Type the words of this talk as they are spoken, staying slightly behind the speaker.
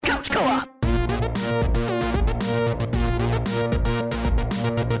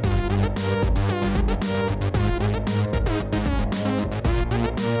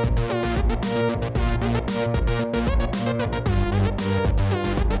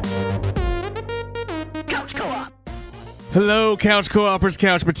Hello, Couch Co-opers,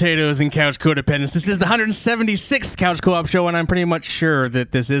 Couch Potatoes, and Couch Codependents. This is the 176th Couch Co-op show, and I'm pretty much sure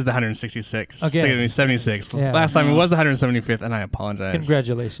that this is the 166th. Okay. 76th. Yeah. Last time it was the 175th, and I apologize.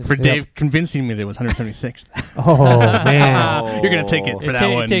 Congratulations. For Dave convincing me that it was 176th. Oh, man. You're going to take it for that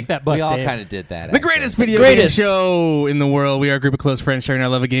one. Take that bus, We all Dave. kind of did that. The greatest video game show in the world. We are a group of close friends sharing our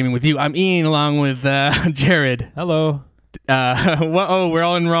love of gaming with you. I'm Ian, along with Jared. Hello. We're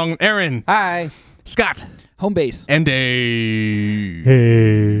all in wrong. Aaron. Hi. Scott. Home base. And Dave.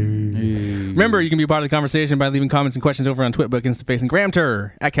 Hey. Remember, you can be a part of the conversation by leaving comments and questions over on Twitbook, InstaFace, and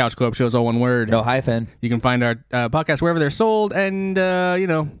Gramter at Couch Co-op Shows, all one word. No hyphen. You can find our podcast wherever they're sold, and,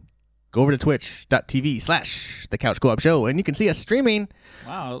 go over to twitch.tv/The Couch Co-op Show, and you can see us streaming.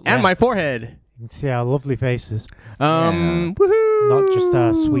 Wow. And my forehead. You can see our lovely faces. Woohoo! Not just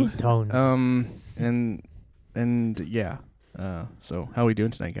our sweet tones. So how are we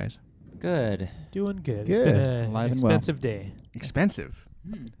doing tonight, guys? Good. Doing good. Good. It's been an Alive and well. expensive day. Expensive.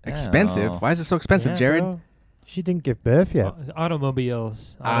 Expensive? Oh. Why is it so expensive, Yeah, Jared? bro. She didn't give birth yet.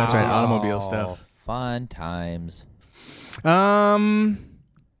 Automobiles. Oh, that's right, automobile stuff. Fun times.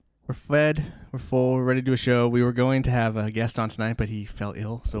 We're fed. We're full. We're ready to do a show. We were going to have a guest on tonight, but he fell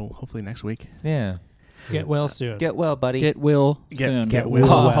ill, so hopefully next week. Yeah. Get well soon. Get well, buddy. Get Will Get- soon. Get Will.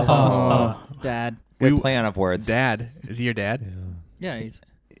 well. Oh. Dad. Good play on of words. Dad. Is he your dad? Yeah, he's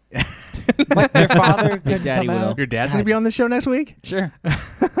Your father could Daddy come will. out. Your dad's going to be on the show next week? sure.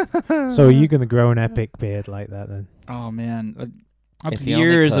 So are you going to grow an epic beard like that then? Oh man, up If to he only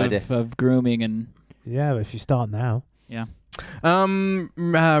years could. of grooming and Yeah, but if you start now. yeah. Just want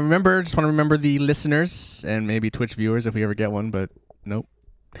to remember the listeners and maybe Twitch viewers if we ever get one, but nope.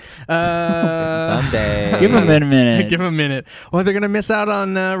 Someday. Give him a minute. Give them a minute. Well, they're going to miss out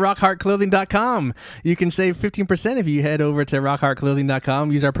on rockheartclothing.com. You can save 15% if you head over to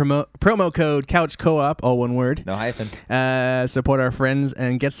rockheartclothing.com. Use our promo code CouchCoop, all one word. No hyphen. Support our friends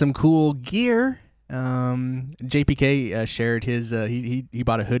and get some cool gear. JPK shared his, he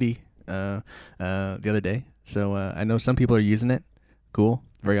bought a hoodie the other day. So I know some people are using it. Cool.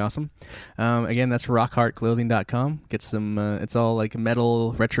 Very awesome. Again, that's rockheartclothing.com. Get some, it's all like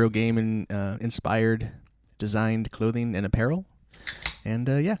metal, retro game and inspired, designed clothing and apparel. And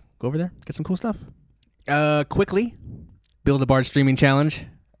go over there. Get some cool stuff. Quickly, Build a Bard streaming challenge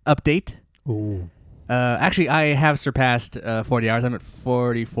update. Ooh. Actually, I have surpassed 40 hours. I'm at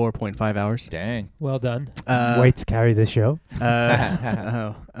 44.5 hours. Dang. Well done. Way to carry this show.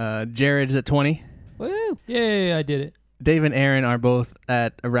 Jared is at 20. Woo. Yay, I did it. Dave and Aaron are both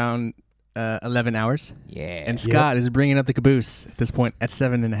at around 11 hours. Yeah. And Scott is bringing up the caboose at this point at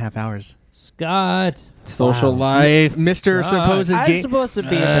 7.5 hours. Scott. Social Wow. life. Mr. supposed I'm game. supposed to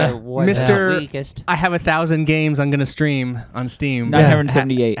be the one Mr. weakest. I have 1,000 games I'm going to stream on Steam.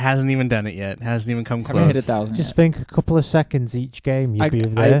 978. Hasn't even done it yet. Hasn't even come Haven't hit close. 1,000. Just think a couple of seconds each game, you'd be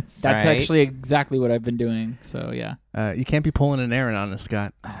there. That's Right. actually exactly what I've been doing. So yeah. You can't be pulling an Aaron on us,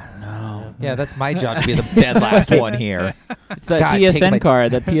 Scott. No. Yeah, that's my job to be the dead last one here. It's that God, take PSN my-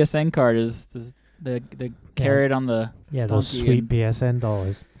 card. That PSN card is the carrot on the Yeah, those donkey sweet and- PSN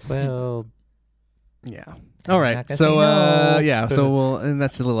dollars. Well, Yeah. All right. not gonna So say no. So and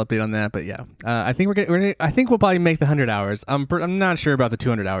that's a little update on that. But yeah, I think I think we'll probably make the 100 hours. I'm not sure about the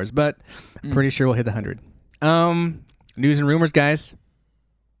 200 hours, but pretty sure we'll hit the 100. News and rumors, guys.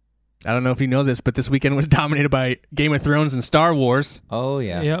 I don't know if you know this, but this weekend was dominated by Game of Thrones and Star Wars. oh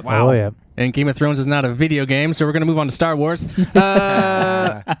yeah. Yep. Oh, yeah. And Game of Thrones is not a video game, so we're going to move on to Star Wars.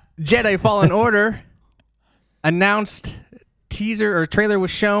 Jedi Fallen Order announced teaser or trailer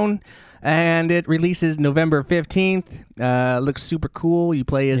was shown, and it releases November 15th. Looks super cool. You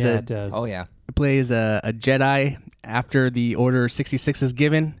play as It does. Oh yeah. a Jedi after the Order 66 is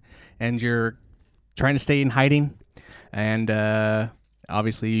given, and you're trying to stay in hiding. And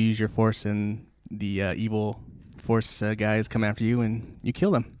obviously, you use your Force, and the evil Force guys come after you, and you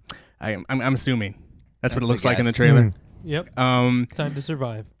kill them. I'm assuming that's what it That's a looks like in the guess. trailer. Yep. Um, Time to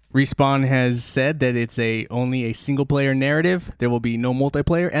survive. Respawn has said that it's only a single player narrative. There will be no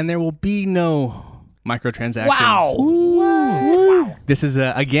multiplayer, and there will be no microtransactions. Wow. This is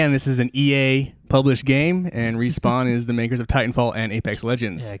an EA published game, and Respawn is the makers of Titanfall and Apex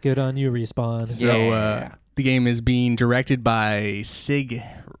Legends. Yeah, good on you, Respawn. So Yeah. the game is being directed by Sig.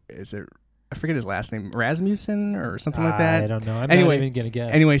 I forget his last name, Rasmussen or something like that. I don't know. I'm Anyway- not even going to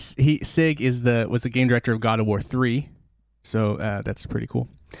guess. Anyways, Sig was the game director of God of War 3, so that's pretty cool.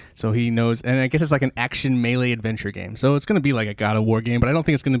 So he knows, and I guess it's like an action melee adventure game. So it's going to be like a God of War game, but I don't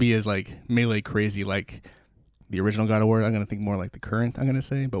think it's going to be as like melee crazy like the original God of War. I'm going to think more like the current. I'm going to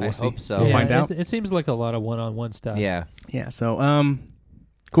say, but we'll I see. hope so. We'll Yeah, find out. It seems like a lot of one-on-one stuff. Yeah. Yeah. So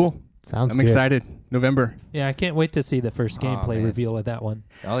cool. Sounds I'm good. excited. November. Yeah, I can't wait to see the first gameplay man. reveal of that one.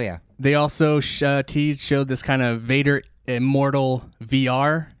 Oh yeah. They also showed this kind of Vader Immortal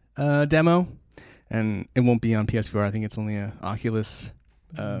VR demo, and it won't be on PS4. I think it's only a Oculus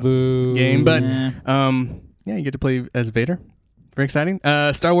Boo. game, but Yeah. yeah, you get to play as Vader. Very exciting.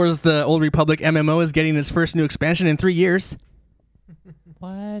 Star Wars: The Old Republic MMO is getting its first new expansion in 3 years,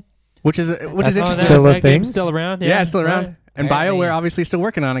 What? which is That's interesting. still a that game's thing? still around? Yeah, it's still around. right. And Apparently. BioWare obviously still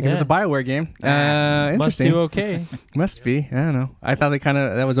working on it because it's a BioWare game. Must Interesting. do okay. Must be. I don't know. I thought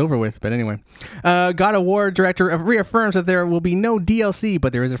that was over with, but anyway. God of War director reaffirms that there will be no DLC,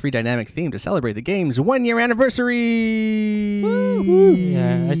 but there is a free dynamic theme to celebrate the game's 1-year anniversary.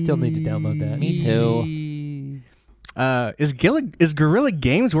 Yeah, I still need to download that. Me too. Is Guerrilla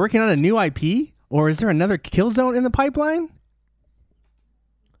Games working on a new IP, or is there another Killzone in the pipeline?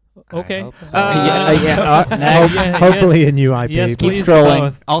 Okay. I hope so. Next. Hopefully a new IP. Yes, Keep please. scrolling.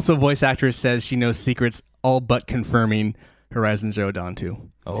 both. Also, voice actress says she knows secrets, all but confirming Horizon Zero Dawn 2.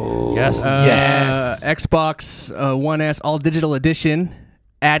 Oh Yes. yes. Xbox One S All Digital Edition.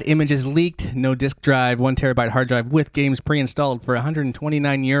 Add images leaked. No disk drive. 1 terabyte hard drive with games pre-installed for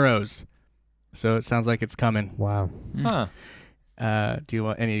 €129. So it sounds like it's coming. Wow. Huh. Do you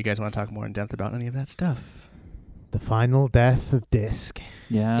any of you guys want to talk more in depth about any of that stuff? The final death of disc.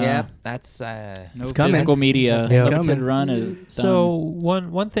 Yeah. Yeah, that's No It's coming. physical It's media. interesting. It's Limited coming. run is done. So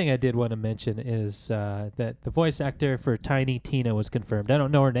one thing I did want to mention is that the voice actor for Tiny Tina was confirmed. I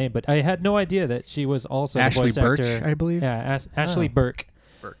don't know her name, but I had no idea that she was also Ashley the voice Birch, actor. I believe. Yeah, Ashley Oh. Burke,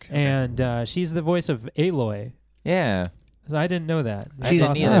 Burke. and she's the voice of Aloy. yeah. So I didn't know that. I She's-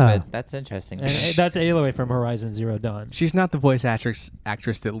 didn't awesome. either, Ah. but that's interesting. And that's Aloy from Horizon Zero Dawn. She's not the voice actress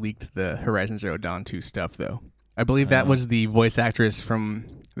that leaked the Horizon Zero Dawn 2 stuff, though. I believe that was the voice actress from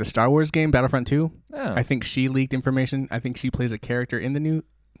the Star Wars game, Battlefront 2. Oh. I think she leaked information. I think she plays a character in the new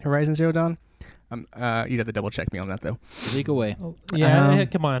Horizon Zero Dawn. You'd have to double check me on that, though. leak away. Yeah,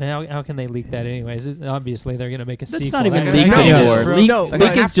 come on. How can they leak that anyways? Obviously, they're going to make a That's sequel. not even I- leaks I- anymore. bro. Leak, No, leak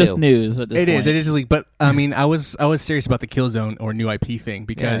but- is just news at this It point. is a leak, but I mean, I was serious about the Killzone or new IP thing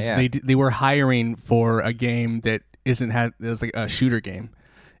because Yeah, yeah. they were hiring for a game that it was like a shooter game,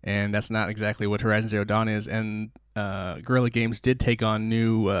 and that's not exactly what Horizon Zero Dawn is. And Guerrilla Games did take on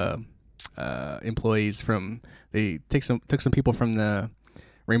new employees took some people from the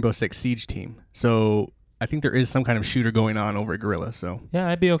Rainbow Six Siege team. So I think there is some kind of shooter going on over at Guerrilla. So Yeah,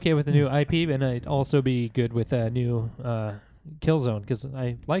 I'd be okay with a new IP, and I'd also be good with a new Killzone because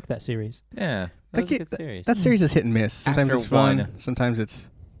I like that series. Yeah. That That was a kid- good series. that series is hit and miss. Sometimes After it's fun. one. Sometimes it's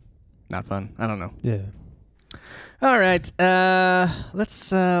not fun. I don't know. Yeah. All right.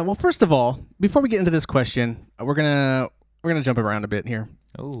 Let's. Well, first of all, before we get into this question, we're gonna jump around a bit here.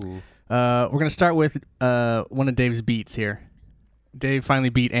 Ooh. We're gonna start with one of Dave's beats here. Dave finally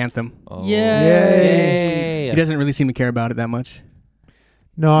beat Anthem. Oh. Yay. He doesn't really seem to care about it that much.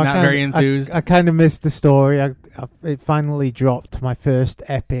 No, I Not kinda- very enthused. I kind of missed the story. It finally dropped my first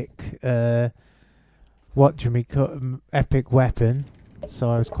epic, epic weapon.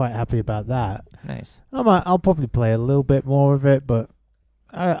 So I was quite happy about that. Nice. I'll probably play a little bit more of it, but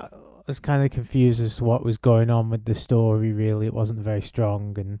I was kind of confused as to what was going on with the story. Really, it wasn't very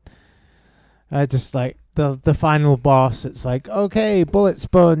strong, and I just like the final boss. It's like, okay, bullet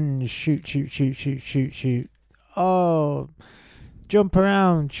sponge, shoot, shoot, shoot, shoot, shoot, shoot. Oh, jump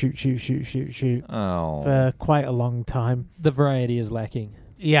around, shoot, shoot, shoot, shoot, shoot. Oh. For quite a long time. The variety is lacking.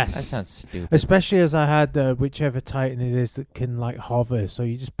 Yes. That sounds stupid. Especially as I had whichever Titan it is that can like hover, so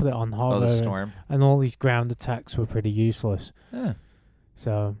you just put it on hover, Oh, the storm. and all these ground attacks were pretty useless. Huh.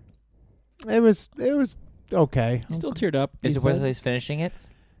 So it was okay. You still teared up. Is you it worth said. at least finishing it?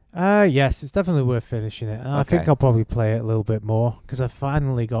 Yes, it's definitely worth finishing it. And I think Okay. I'll probably play it a little bit more because I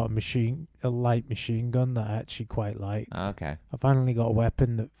finally got a light machine gun that I actually quite like. Okay. I finally got a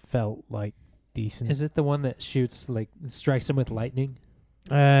weapon that felt like decent. Is it the one that shoots strikes him with lightning?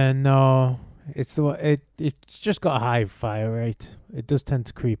 No, it's the one. It's just got a high fire rate. It does tend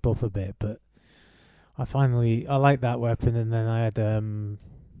to creep up a bit, but I like that weapon. And then I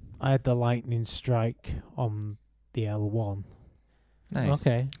had the lightning strike on the L1. Nice.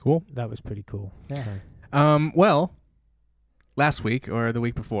 Okay. Cool. That was pretty cool. Yeah. Well, last week or the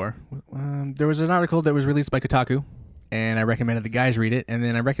week before, there was an article that was released by Kotaku, and I recommended the guys read it. And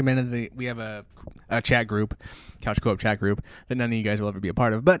then I recommended we have a chat group, Couch Co-op chat group, that none of you guys will ever be a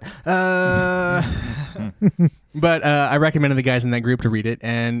part of. But I recommended the guys in that group to read it.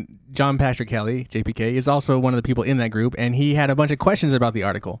 And John Patrick Kelly, JPK, is also one of the people in that group, and he had a bunch of questions about the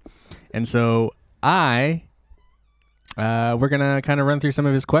article. And so we're going to kind of run through some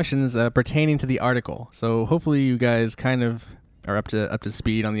of his questions pertaining to the article. So hopefully you guys kind of are up to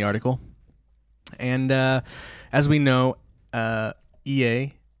speed on the article. And as we know,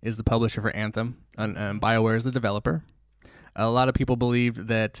 EA is the publisher for Anthem, and BioWare is the developer. A lot of people believed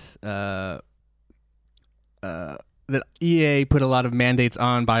that that EA put a lot of mandates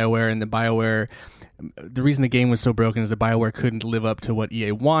on BioWare, and the reason the game was so broken is that BioWare couldn't live up to what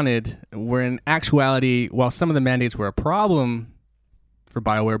EA wanted, where in actuality, while some of the mandates were a problem for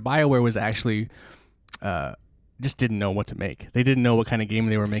BioWare was actually just didn't know what to make. They didn't know what kind of game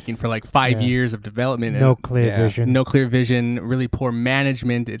they were making for like 5 years of development. No clear vision. No clear vision, really poor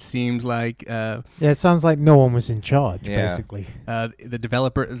management, it seems like. It sounds like no one was in charge, basically. The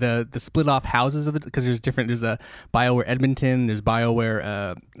developer, the split off houses of because there's a BioWare Edmonton, there's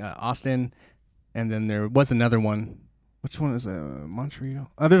BioWare Austin, and then there was another one. Which one is Montreal?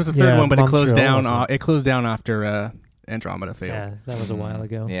 Oh, there was a third one, but Montreal, it closed down. It closed down after Andromeda failed. Yeah, that was a while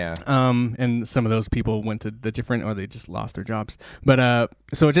ago. Yeah. And some of those people went to the different, or they just lost their jobs. But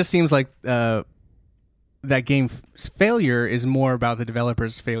so it just seems like that game's failure is more about the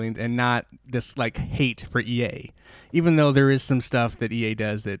developers failing and not this like hate for EA. Even though there is some stuff that EA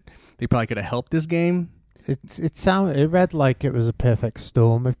does that they probably could have helped this game. It read like it was a perfect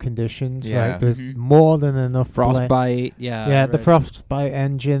storm of conditions. Yeah. Like there's more than enough Frostbite. The Frostbite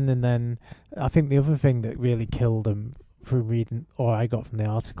engine, and then I think the other thing that really killed them from reading, or I got from the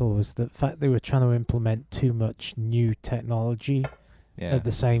article, was the fact they were trying to implement too much new technology at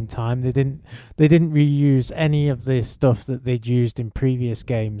the same time. They didn't reuse any of the stuff that they'd used in previous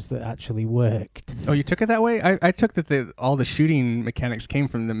games that actually worked. Oh, you took it that way? I took that all the shooting mechanics came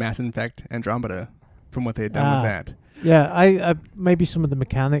from the Mass Effect Andromeda, from what they had done with that. Yeah, I maybe some of the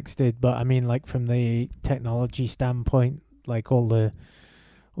mechanics did, but I mean, like from the technology standpoint, like all the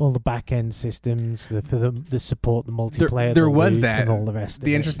back end systems for the support, the multiplayer, there was that, and all the rest.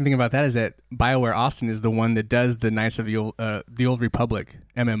 The interesting thing about that is that BioWare Austin is the one that does the Knights of the Old Republic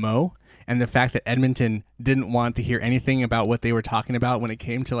MMO, and the fact that Edmonton didn't want to hear anything about what they were talking about when it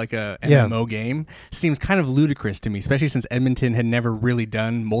came to like a MMO game seems kind of ludicrous to me, especially since Edmonton had never really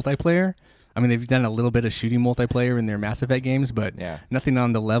done multiplayer. I mean, they've done a little bit of shooting multiplayer in their Mass Effect games, but nothing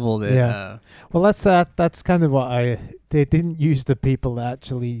on the level that... well, that's kind of what they didn't use the people that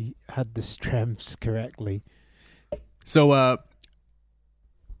actually had the strengths correctly. So,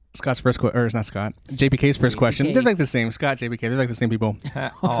 Scott's first question, or not Scott, JPK's first question. They're like the same. Scott, JPK, they're like the same people.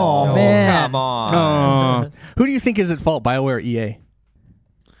 Oh, man. Come on. Who do you think is at fault, BioWare or EA?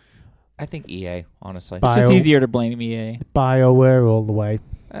 I think EA, honestly. It's just easier to blame EA. BioWare all the way.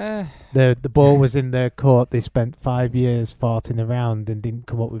 The ball was in their court. They spent 5 years farting around and didn't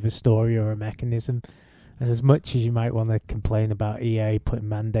come up with a story or a mechanism. And as much as you might want to complain about EA putting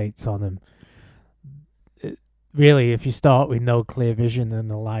mandates on them, really, if you start with no clear vision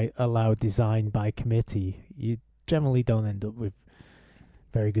and allow design by committee, you generally don't end up with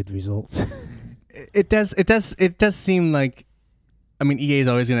very good results. It does seem like, I mean, EA is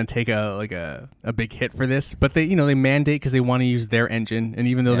always going to take a big hit for this, but they mandate because they want to use their engine, and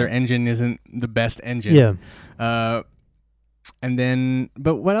even though their engine isn't the best engine, and then,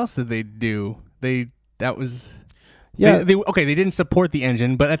 but what else did they do? They didn't support the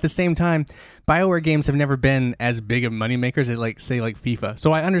engine, but at the same time, BioWare games have never been as big of moneymakers as like FIFA.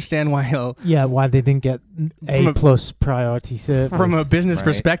 So I understand why why they didn't get A+ priority service. From a business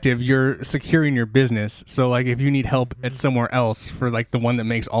perspective, you're securing your business. So like if you need help at somewhere else for like the one that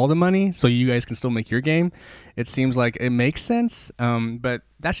makes all the money, so you guys can still make your game, it seems like it makes sense. But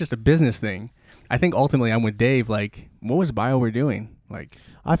that's just a business thing. I think ultimately I'm with Dave. Like, what was BioWare doing? Like,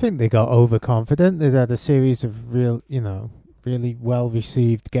 I think they got overconfident. They had a series of really well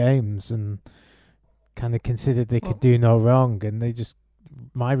received games and kind of considered they could do no wrong. And they just,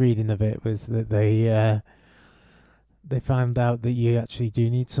 my reading of it was that they found out that you actually do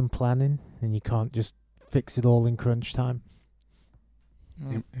need some planning and you can't just fix it all in crunch time.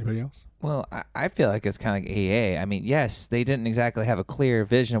 Anybody else? Well, I feel like it's kind of like EA. I mean, yes, they didn't exactly have a clear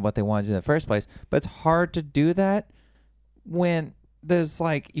vision of what they wanted to do in the first place, but it's hard to do that when there's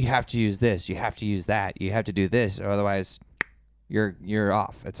like, you have to use this, you have to use that, you have to do this, or otherwise you're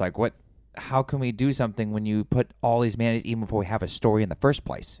off. It's like, what? How can we do something when you put all these mandates even before we have a story in the first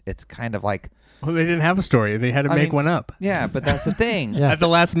place? It's kind of like, well, they didn't have a story. They had to make one up. Yeah, but that's the thing. At the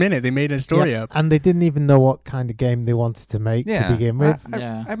last minute, they made a story up. And they didn't even know what kind of game they wanted to make to begin with.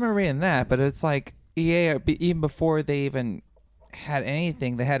 I remember reading that, but it's like EA, even before they even had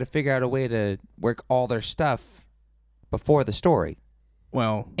anything, they had to figure out a way to work all their stuff before the story.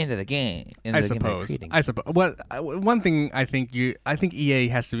 Well, into the game. I suppose. What one thing I think EA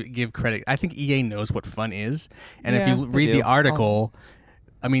has to give credit. I think EA knows what fun is, and if you read the article,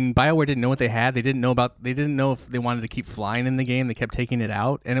 I mean, BioWare didn't know what they had. They didn't know if they wanted to keep flying in the game. They kept taking it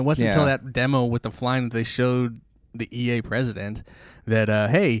out. And it wasn't until that demo with the flying that they showed the EA president that,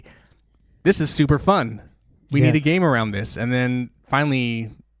 hey, this is super fun. We need a game around this. And then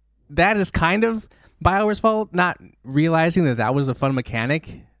finally, that is kind of BioWare's fault, not realizing that was a fun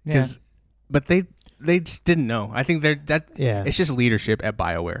mechanic. But they just didn't know. I think it's just leadership at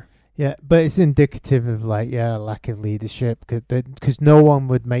BioWare. Yeah, but it's indicative of lack of leadership because no one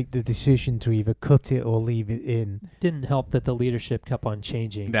would make the decision to either cut it or leave it in. Didn't help that the leadership kept on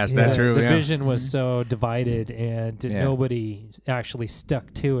changing. That's that true. The vision was so divided, and nobody actually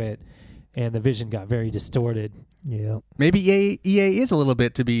stuck to it, and the vision got very distorted. Yeah, maybe EA is a little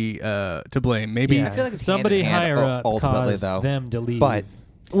bit to be to blame. Maybe I feel like it's somebody higher up caused them to leave. But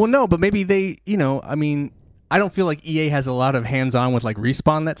but maybe they, I mean, I don't feel like EA has a lot of hands-on with like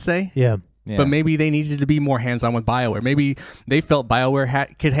Respawn, let's say. Yeah. But maybe they needed to be more hands-on with BioWare. Maybe they felt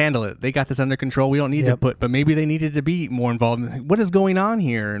BioWare could handle it. They got this under control. We don't need to but maybe they needed to be more involved. What is going on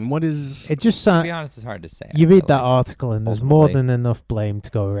here? And what is... It just to be honest, it's hard to say. You read that article and there's more than enough blame to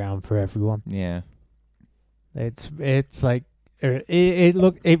go around for everyone. Yeah. It's like...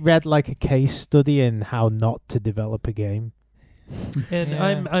 It read like a case study in how not to develop a game.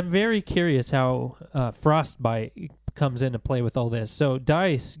 And I'm very curious how Frostbite comes into play with all this. So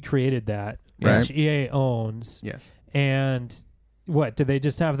DICE created that, which EA owns. Yes. And what, did they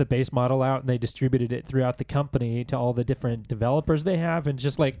just have the base model out and they distributed it throughout the company to all the different developers they have and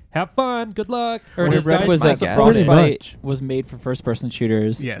just like, have fun, good luck? Or what does I read DICE was that support it? Frostbite was made for first-person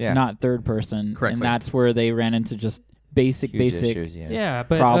shooters, not third-person. Correctly. And that's where they ran into just basic issues,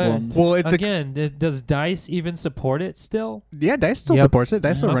 but problems. Does DICE even support it still? Yeah, DICE still supports it.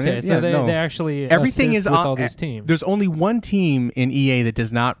 DICE still run it. So they actually everything is with on all these teams. There's only one team in EA that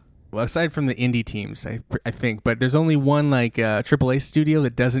does not, well, aside from the indie teams, I think, but there's only one like AAA studio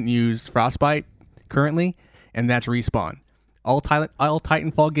that doesn't use Frostbite currently, and that's Respawn. All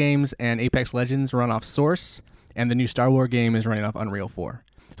Titanfall games and Apex Legends run off Source, and the new Star Wars game is running off Unreal 4.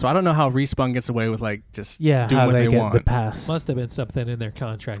 So I don't know how Respawn gets away with like just doing what they want. The pass. Must have been something in their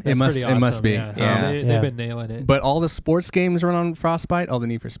contract. That's it must. pretty awesome. It must be. Yeah. They've been nailing it. But all the sports games run on Frostbite. All the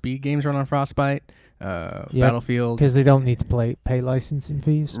Need for Speed games run on Frostbite. Battlefield, because they don't need to pay licensing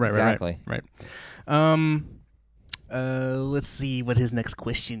fees. Right. Exactly. Right. Let's see what his next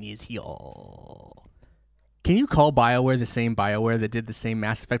question is here. Can you call BioWare the same BioWare that did the same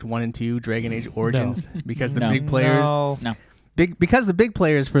Mass Effect 1 and 2, Dragon Age Origins? Because the big players... No. Because the big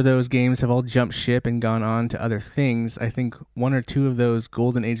players for those games have all jumped ship and gone on to other things, I think one or two of those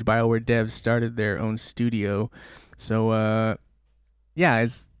Golden Age BioWare devs started their own studio. So,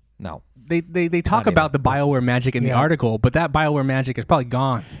 No. They talk about the BioWare magic in the article, but that BioWare magic is probably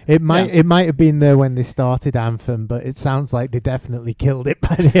gone. It might have been there when they started Anthem, but it sounds like they definitely killed it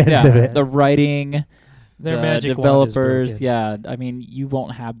by the end of it. The writing, their the magic developers, I mean, you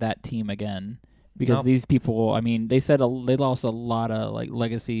won't have that team again. Because these people, I mean, they said they lost a lot of like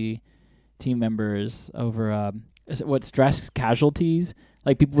legacy team members over stress casualties.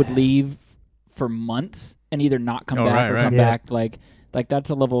 Like people would leave for months and either not come back or come back. Like that's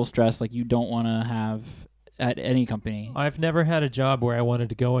a level of stress like you don't want to have at any company. I've never had a job where I wanted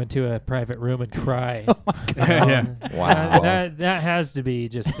to go into a private room and cry. Wow. That has to be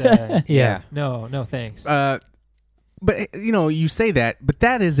just no thanks. But you say that, but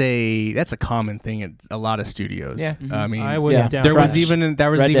that's a common thing at a lot of studios. Yeah, I mean, I would. There was even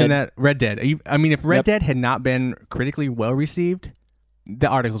that Red Dead. I mean, if Red Dead had not been critically well received, the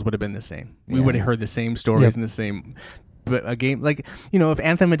articles would have been the same. We would have heard the same stories and the same. But a game like if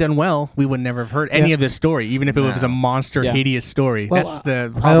Anthem had done well, we would never have heard any of this story, even if it was a monster, hideous story. Well, that's the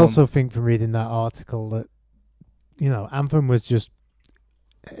problem. I also think from reading that article that Anthem was just.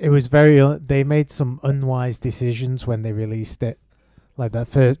 It was they made some unwise decisions when they released it. Like that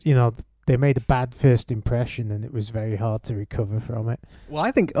first, they made a bad first impression, and it was very hard to recover from it. Well,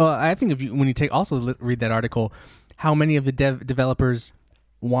 I think when you read that article, how many of the developers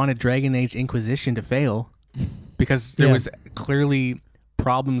wanted Dragon Age Inquisition to fail because there was clearly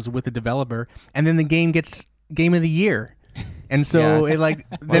problems with the developer, and then the game gets Game of the Year. And so they're like,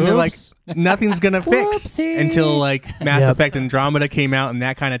 nothing's gonna fix until like Mass Effect Andromeda came out, and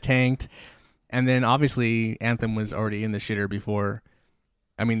that kind of tanked. And then obviously Anthem was already in the shitter before.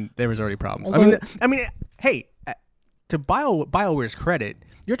 I mean, there was already problems. I mean, hey, to BioWare's credit,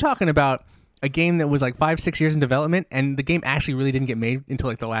 you're talking about a game that was like 5-6 years in development, and the game actually really didn't get made until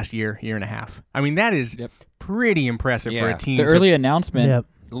like the last year and a half. I mean, that is pretty impressive for a team. The early announcement.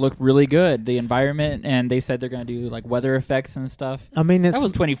 looked really good. The environment, and they said they're going to do like weather effects and stuff. I mean, That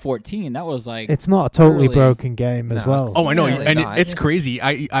was 2014. That was like it's not a totally early. broken game as well. Oh, I know, Really and not. it's crazy.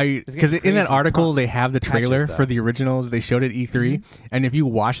 I because in crazy that article they have the patches, trailer though. for the original. They showed it at E3, and if you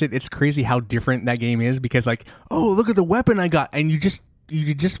watch it, it's crazy how different that game is. Because like, oh, look at the weapon I got, and you just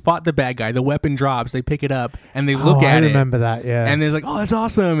fought the bad guy. The weapon drops. They pick it up and they look at I it. remember that. Yeah, And they're like, oh, that's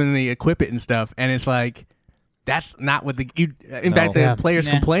awesome, and they equip it and stuff. And it's like, that's not what in fact, the players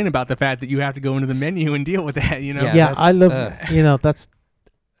Nah. complain about the fact that you have to go into the menu and deal with that. You know? Yeah. I love that's, that's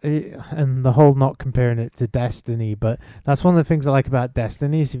and the whole not comparing it to Destiny, but that's one of the things I like about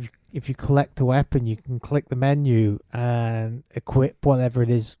Destiny is if you collect a weapon, you can click the menu and equip whatever it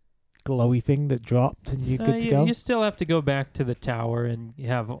is glowy thing that dropped, and you're good to go. You still have to go back to the tower and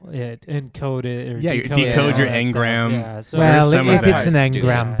have it encode it. Or Yeah, you decode decode it, your all that stuff. engram. Yeah, so Well, some if of it's an that. engram,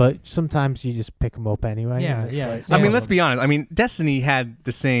 Yeah. but sometimes you just pick them up anyway. Yeah, and it's yeah. like- So- I mean, let's be honest. I mean, Destiny had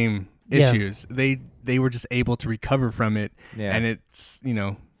the same Yeah. issues. They were just able to recover from it, Yeah. and it's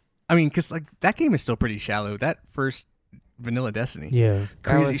I mean, because like that game is still pretty shallow. That first vanilla Destiny, yeah. That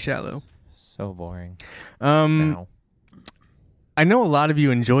crazy was shallow. So boring. Now. I know a lot of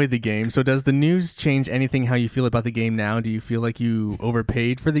you enjoyed the game, so does the news change anything how you feel about the game now? Do you feel like you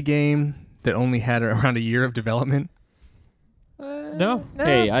overpaid for the game that only had around a year of development? No.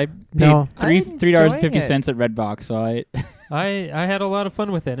 Hey, I paid No. $3 I'm $3.50 at Redbox, so I had a lot of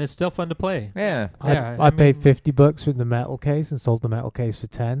fun with it. It's still fun to play. Yeah. Yeah, I I paid mean- $50 with the metal case and sold the metal case for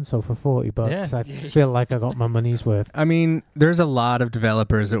 10. So for $40, Yeah. I feel like I got my money's worth. I mean, there's a lot of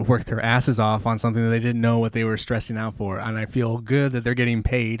developers that work their asses off on something that they didn't know what they were stressing out for, and I feel good that they're getting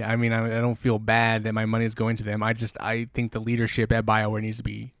paid. I mean, I don't feel bad that my money is going to them. I think the leadership at BioWare needs to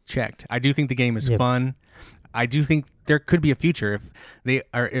be checked. I do think the game is Yep. fun. I do think there could be a future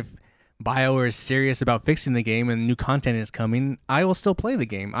if BioWare is serious about fixing the game and new content is coming. I will still play the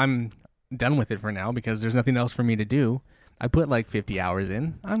game. I'm done with it for now because there's nothing else for me to do. I put like 50 hours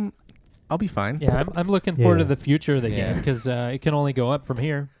in. I'll be fine. Yeah, I'm looking forward to Yeah. the future of the Yeah. game because it can only go up from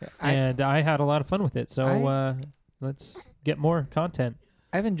here, I- and I had a lot of fun with it. So let's get more content.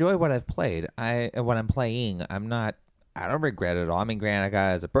 I've enjoyed what I've played. What I'm playing, I don't regret it at all. I mean, granted, I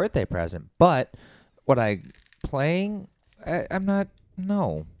got it as a birthday present, but what playing, I'm not.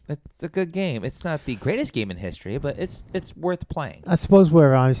 No, it's a good game. It's not the greatest game in history, but it's worth playing. I suppose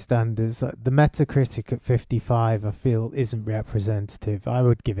where I stand is the Metacritic at 55, I feel isn't representative. I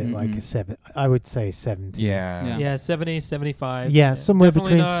would give it like a 7. I would say 70. Yeah. Yeah, 70, 75. Yeah, somewhere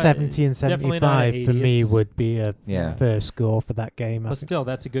Definitely between not- 70 and definitely not 75 for 80. me It's- would be a Yeah. first score for that game. I But think. still,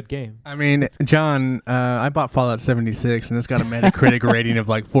 that's a good game. I mean, John, I bought Fallout 76, and it's got a Metacritic rating of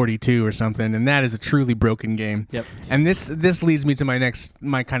like 42 or something, and that is a truly broken game. Yep. And this leads me to my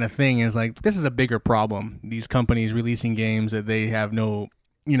kind of thing is like, this is a bigger problem. These companies releasing games that they have no,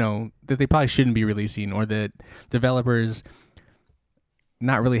 that they probably shouldn't be releasing, or that developers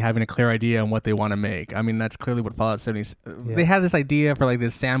not really having a clear idea on what they want to make. I mean, that's clearly what Fallout 76. Yeah. They had this idea for like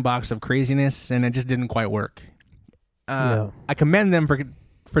this sandbox of craziness, and it just didn't quite work. Yeah. I commend them for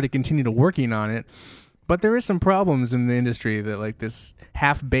to continue to working on it, but there is some problems in the industry that like this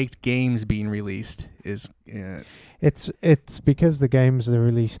half-baked games being released is. It's because the games are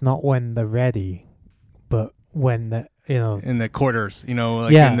released not when they're ready, but when the in the quarters,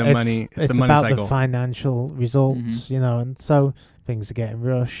 like yeah, in the money. It's the money about cycle. the financial results, and so things are getting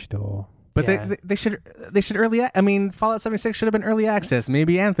rushed or. But Yeah. they should early. I mean, Fallout 76 should have been early access.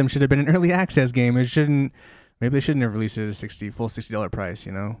 Maybe Anthem should have been an early access game. Maybe they shouldn't have released it at a full $60 price.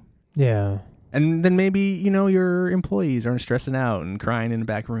 Yeah. And then maybe your employees aren't stressing out and crying in the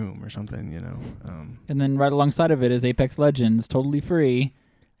back room or something. and then right alongside of it is Apex Legends, totally free.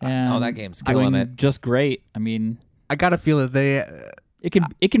 And that game's killing doing it. just great. I mean, I gotta feel that they.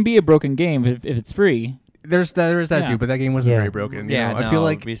 it can be a broken game if it's free. There is that Yeah. too, but that game wasn't Yeah. very broken. Yeah, I feel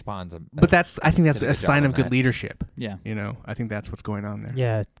like. Respawn's But I think that's did a a good sign job of on good that. leadership. Yeah. I think that's what's going on there.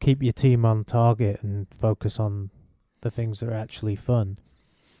 Yeah, keep your team on target and focus on the things that are actually fun.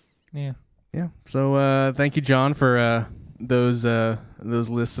 Yeah. Yeah. So thank you, John, for those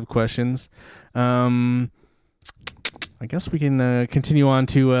lists of questions. I guess we can continue on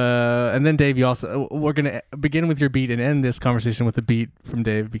to and then Dave. You also we're gonna begin with your beat and end this conversation with a beat from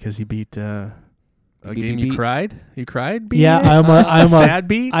Dave because he beat a game you beat. cried. You cried. Beating Yeah, it? I almost sad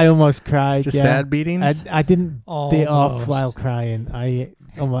beat. I almost cried. Just yeah. sad beatings. I didn't get off Almost. while crying. I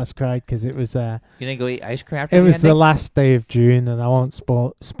almost cried because it was You didn't go eat ice cream after it was the ending? last day of June, and I won't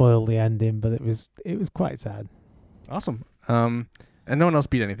spoil the ending, but it was quite sad. Awesome. And no one else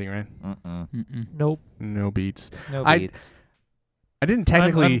beat anything, right? Mm-mm. Mm-mm. Nope. No beats. No I- beats. I didn't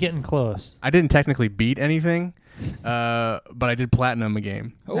technically. I'm getting close. I didn't technically beat anything, but I did platinum a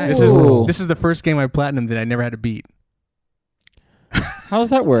game. Ooh. This is the first game I platinumed that I never had to beat. How does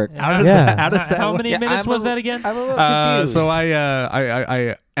that work? How does Yeah. that? How does that? How work? many minutes was that again? I'm a little confused. So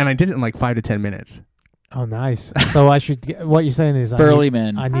I did it in like 5 to 10 minutes. Oh, nice. So I should. What you're saying is, Burly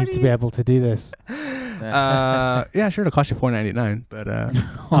man. I need to be able to do this. Yeah, sure. It'll cost you $4.99, but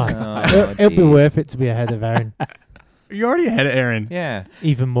It'll be geez. worth it to be ahead of Aaron. you're already ahead of Aaron. Yeah.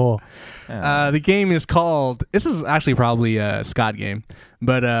 Even more. The game is called. This is actually probably a Scott game,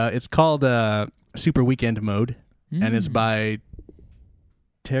 but it's called Super Weekend Mode, and it's by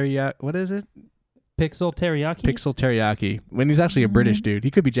Teriyaki. What is it? Pixel Teriyaki? Pixel Teriyaki. When he's actually a British dude,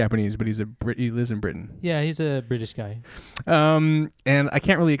 he could be Japanese, but he lives in Britain. Yeah, he's a British guy. And I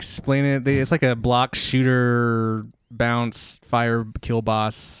can't really explain it. It's like a block shooter, bounce, fire, kill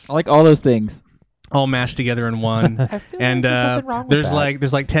boss, I like all those things. all mashed together in one. I feel And like there's something wrong with that.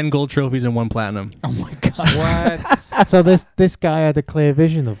 there's like 10 gold trophies and 1 platinum. Oh my god. What? So this guy had a clear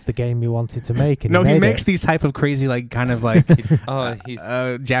vision of the game he wanted to make. And No, he made makes it. these type of crazy, like kind of like Oh, he's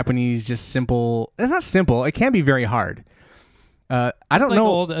Japanese, just simple. It's not simple. It can be very hard. I don't Like know.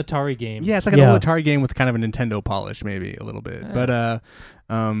 old Atari games. Yeah, it's like an Yeah. old Atari game with kind of a Nintendo polish, maybe a little bit. But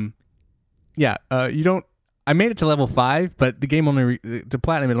you don't. I made it to level 5, but the game only to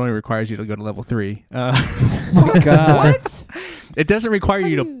platinum it only requires you to go to level 3. Oh my god. what? It doesn't require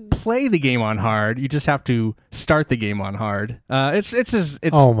you to play the game on hard. You just have to start the game on hard. It's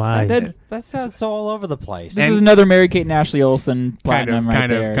Oh my! That sounds so all over the place. This is another Mary Kate and Ashley Olsen platinum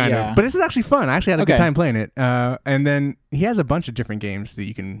kind right there. of. But this is actually fun. I actually had a good Okay. time playing it. And then he has a bunch of different games that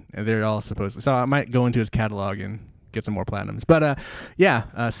you can. They're all supposed to. So I might go into his catalog and get some more platinums. But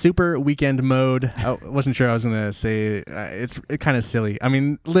Super Weekend Mode. I wasn't sure I was gonna say it's kind of silly. I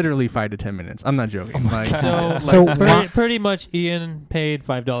mean, literally 5 to 10 minutes. I'm not joking. So pretty much Ian paid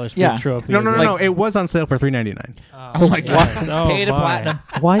 $5 for Yeah. a trophy. No. It was on sale for $3.99. Oh my God. Oh Paid a my. platinum.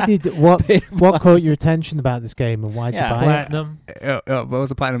 Why did what caught your attention about this game, and why did you Yeah. buy it? Platinum. What was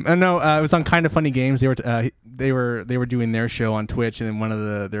the platinum? No, it was on Kind of Funny Games. They were doing their show on Twitch, and then one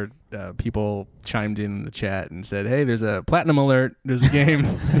of their people chimed in the chat and said, "Hey, there's a platinum alert. There's a game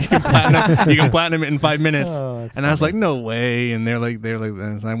you can platinum it in 5 minutes." Oh, that's and I was like, "No way!" And they're like, so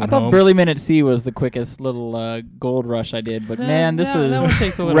I went I thought home. Burly Minute C was the quickest little gold rush I did, but man, this that one takes a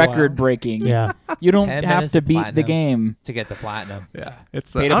is little record while. breaking. Yeah. You don't 10 have minutes to of beat the platinum. game. To get the platinum. Yeah,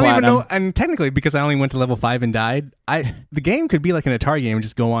 it's Paid I a don't even know. platinum. And technically, because I only went to level 5 and died, the game could be like an Atari game and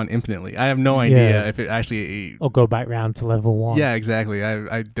just go on infinitely. I have no idea Yeah. if it actually. Or go back round to level 1. Yeah, exactly.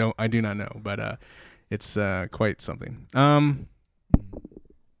 I do not know, but it's quite something. All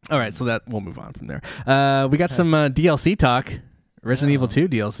right, so that we'll move on from there. We got some DLC talk. Resident Evil 2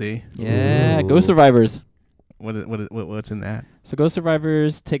 DLC. Yeah, Ooh. Ghost Survivors. What's in that? So Ghost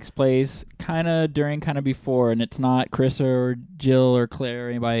Survivors takes place kind of during, kind of before, and it's not Chris or Jill or Claire or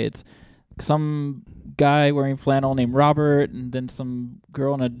anybody. It's some guy wearing flannel named Robert, and then some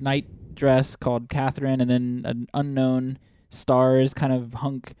girl in a night dress called Catherine, and then an unknown stars kind of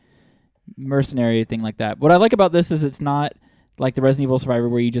hunk mercenary thing like that. What I like about this is it's not like the Resident Evil Survivor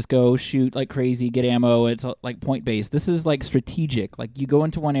where you just go shoot like crazy, get ammo. It's like point based. This is like strategic. Like you go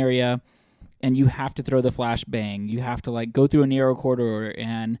into one area and you have to throw the flashbang. You have to like go through a narrow corridor,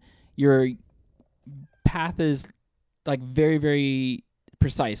 and your path is like very, very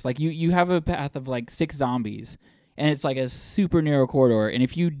precise. Like you have a path of like 6 zombies, and it's like a super narrow corridor. And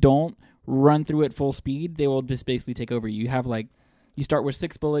if you don't run through it full speed, they will just basically take over you. You have like, you start with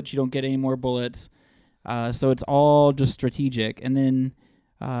 6 bullets. You don't get any more bullets. So it's all just strategic. And then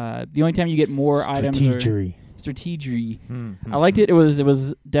the only time you get more items are strategery. I liked it. It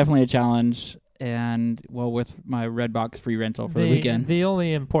was definitely a challenge. And well, with my Redbox free rental for the weekend. The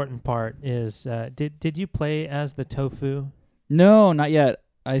only important part is, did you play as the tofu? No, not yet.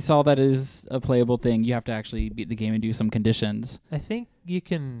 I saw that is a playable thing. You have to actually beat the game and do some conditions. I think you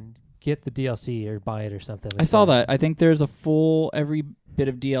can get the DLC or buy it or something. I saw that. I think there's a full every bit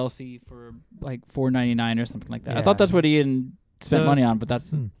of DLC for like $4.99 or something like that. I thought that's what Ian spent money on, but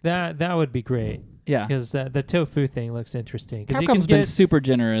that's that would be great. Yeah, because the tofu thing looks interesting. Capcom's been super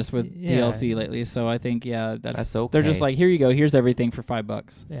generous with DLC lately, so I think that's okay. They're just like, here you go, here's everything for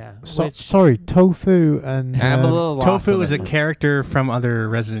 $5. Yeah. Sorry, Tofu and I'm a little lost Tofu on is this a one. character from other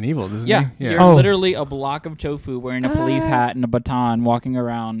Resident Evils, isn't he? You're literally a block of tofu wearing a police hat and a baton walking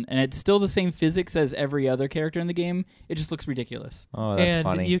around, and it's still the same physics as every other character in the game. It just looks ridiculous. Oh, that's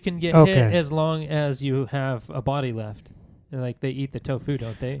funny. And you can get hit as long as you have a body left. Like, they eat the tofu,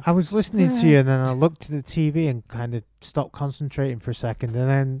 don't they? I was listening to you, and then I looked to the TV and kind of stopped concentrating for a second, and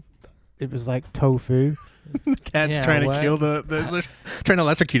then it was like tofu. Cat's Yeah, trying what? to kill trying to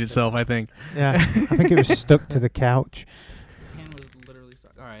electrocute itself, I think. Yeah, I think it was stuck to the couch. His hand was literally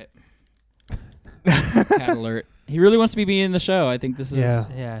stuck. All right. Cat alert. He really wants to be in the show. I think this is. Yeah.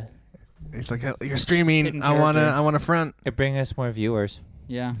 Yeah. He's like, you're streaming. Hidden I character. wanna front. It brings us more viewers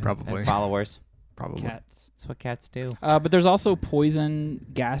Yeah. Probably. and followers. Probably. Cats. That's what cats do. But there's also poison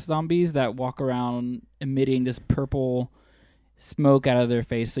gas zombies that walk around emitting this purple smoke out of their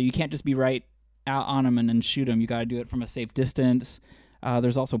face. So you can't just be right out on them and then shoot them. You got to do it from a safe distance.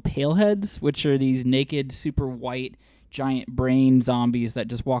 There's also paleheads, which are these naked, super white, giant brain zombies that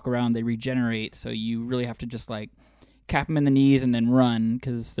just walk around. They regenerate. So you really have to just like cap them in the knees and then run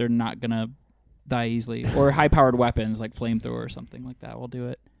because they're not going to die easily. Or high-powered weapons like flamethrower or something like that will do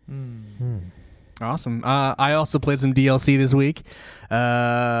it. Awesome. I also played some DLC this week.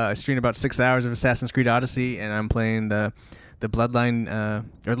 I streamed about 6 hours of Assassin's Creed Odyssey, and I'm playing the Bloodline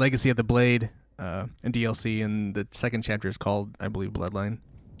or Legacy of the Blade and DLC, and the second chapter is called, I believe, Bloodline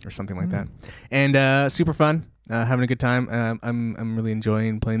or something like that. And super fun. Having a good time. I'm really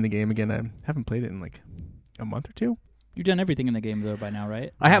enjoying playing the game again. I haven't played it in like a month or two. You've done everything in the game, though, by now,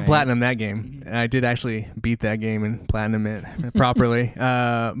 right? I have Right. platinum that game. I did actually beat that game and platinum it properly.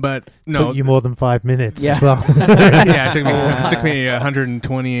 But no, Took you more than 5 minutes Yeah. as well. yeah, it took me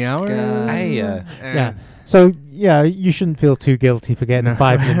 120 hours. God. Yeah. So, yeah, you shouldn't feel too guilty for getting a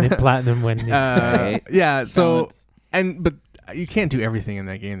 5-minute platinum when... Right. Yeah. So Balance. but you can't do everything in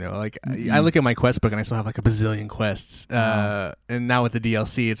that game though. Like I look at my quest book and I still have like a bazillion quests. And now with the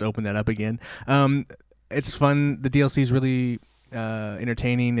DLC, it's opened that up again. It's fun. The DLC is really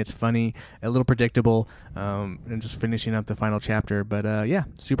entertaining. It's funny, a little predictable, and just finishing up the final chapter. But yeah,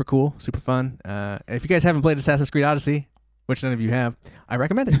 super cool, super fun. If you guys haven't played Assassin's Creed Odyssey, which none of you have, I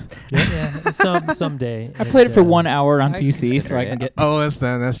recommend it. Yeah. Someday. I played it for 1 hour on I PC, consider so I it. can get. Oh,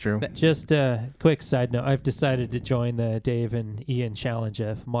 that's true. Just a quick side note. I've decided to join the Dave and Ian challenge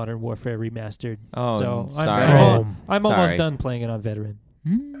of Modern Warfare Remastered. Oh, so sorry. I'm Sorry. almost done playing it on Veteran.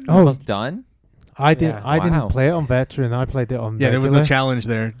 Oh, Almost done? I Yeah. didn't Wow. play it on Veteran. I played it on Yeah, there was regular. no challenge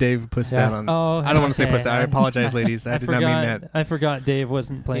there. Dave puts Yeah. that on. Oh, I don't want to say okay. puts that. I apologize, ladies. I did not mean that. I forgot Dave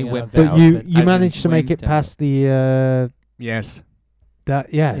wasn't playing it on whipped Veteran. But you I managed to make winked it past the... Yes.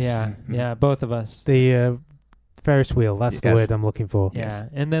 yes. Yeah, both of us. The Ferris wheel. That's the Yes. word I'm looking for. Yeah, Yes.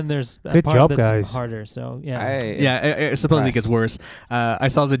 and then there's a Good part job, that's guys. harder. So yeah, Yeah, supposedly it gets Impressed. worse. I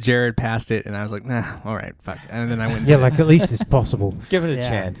saw that Jared passed it, and I was like, nah, all right, fuck. And then I went. Yeah, like at least it's possible. Give it a Yeah.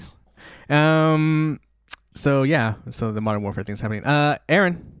 chance. So yeah, so the Modern Warfare thing's happening.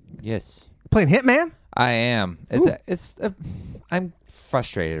 Aaron, Yes. playing Hitman. I am. I'm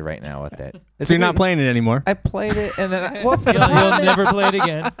frustrated right now with it. So you're not playing it anymore. I played it and then well, the you'll problem never is- play it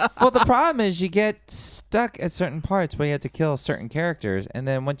again. well, the problem is you get stuck at certain parts where you have to kill certain characters, and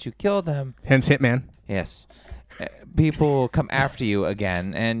then once you kill them, Hence Hitman. yes, people come after you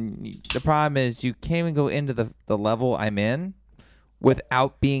again. And the problem is you can't even go into the level I'm in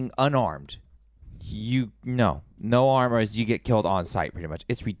without being unarmed. No armor, as you get killed on sight pretty much.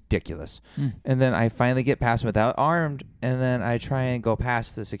 It's ridiculous. And then I finally get past without armed, and then I try and go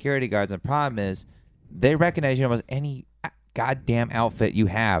past the security guards. And the problem is they recognize you almost any goddamn outfit you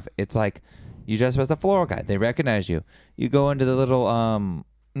have. It's like you dress up as the floral guy. They recognize you. You go into the little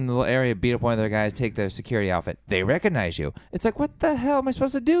area, beat up one of their guys, take their security outfit. They recognize you. It's like, what the hell am I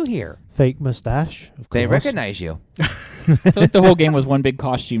supposed to do here? Fake mustache, of course. They recognize you. I feel like the whole game was one big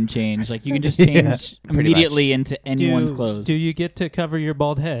costume change. Like you can just change Pretty immediately into anyone's clothes. Do you get to cover your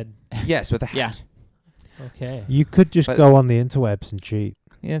bald head? Yes, with a hat. Yeah. Okay. You could just But- go on the interwebs and cheat.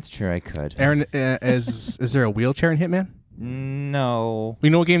 Yeah, it's true. I could. Aaron, is there a wheelchair in Hitman? No. We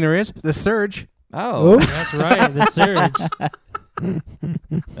know what game there is. The Surge. Oh. That's right. The Surge.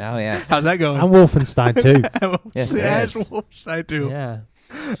 Oh, yes. How's that going? And Wolfenstein too. Yes, it Yes, is. Wolfenstein too. Yeah.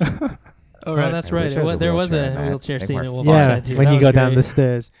 All Oh, right. that's I right. wish there was a There was wheelchair a in that. wheelchair Make scene more in fun. Yeah, Wolfenstein 2. when That you was go down great. the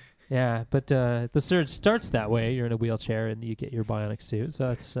stairs. Yeah, but the Surge starts that way. You're in a wheelchair and you get your bionic suit. So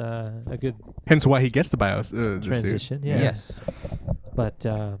that's a good Hence why he gets the bios the suit. transition. Yeah. Yes. But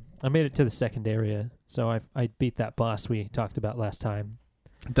I made it to the second area. So I beat that boss we talked about last time.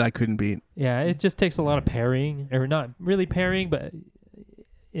 That I couldn't beat. Yeah, it just takes a lot of parrying. Or not really parrying, but...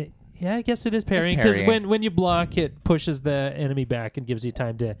 Yeah, I guess it is parrying because parrying. when you block, it pushes the enemy back and gives you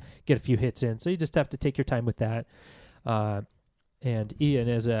time to get a few hits in. So you just have to take your time with that. And Ian,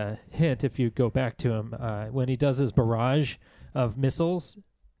 as a hint, if you go back to him, when he does his barrage of missiles,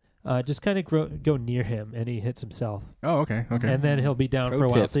 just kind of go near him and he hits himself. Oh, okay. Okay. And then he'll be down Pro for a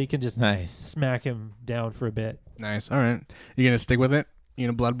while. tip. So you can just Nice. smack him down for a bit. Nice. All right. You gonna stick with it? You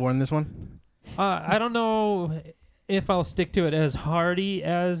gonna Bloodborne this one? I don't know. if I'll stick to it as hardy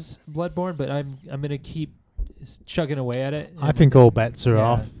as Bloodborne, but I'm gonna keep chugging away at it. I think all bets are Yeah.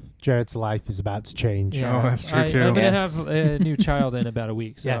 off. Jared's life is about to change. Yeah. Oh, that's true, too. I'm gonna Yes. have a new child in about a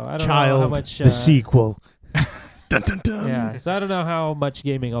week, so I don't Child, know how much. the sequel. Dun, dun, dun. Yeah, so I don't know how much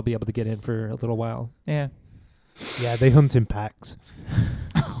gaming I'll be able to get in for a little while. Yeah. Yeah, they hunt in packs.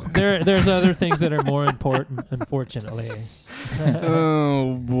 There's other things that are more important, unfortunately.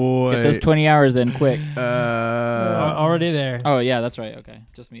 Oh boy. Get those 20 hours in quick. Already there. Oh yeah, that's right. Okay,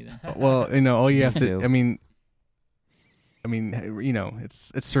 just me then. Well, all you have too. to. I mean,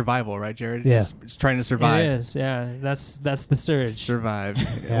 it's survival, right, Jared? Yeah. It's trying to survive. It is, yeah. That's the surge. Survive.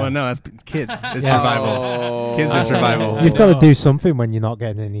 Yeah. Well, no, that's kids. It's Yeah. survival. Oh. Kids are survival. You've got to do something when you're not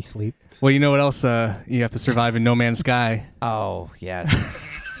getting any sleep. Well, you know what else? You have to survive in No Man's Sky. Oh, yes.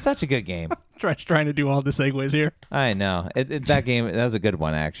 Such a good game. Trying to do all the segues here. I know. That game, that was a good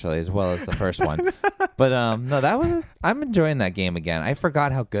one, actually, as well as the first one. But, no, I'm enjoying that game again. I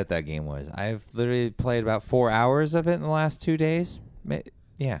forgot how good that game was. I've literally played about 4 hours of it in the last 2 days.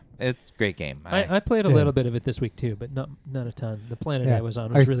 Yeah, it's a great game. I played a Yeah. little bit of it this week too, but not a ton. The planet Yeah. I was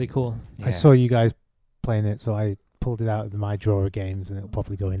on was really cool. I saw you guys playing it, so I pulled it out of my drawer of games, and it'll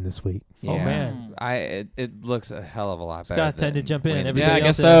probably go in this week. Oh, man. It looks a hell of a lot better. Scott, time to than jump in. when- Everybody Yeah, I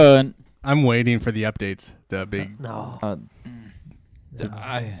else guess is. so. And I'm waiting for the updates. The big. No. I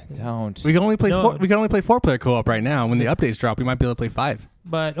don't. We can only play No. four. We can only play 4-player co-op right now. When the updates drop, we might be able to play 5.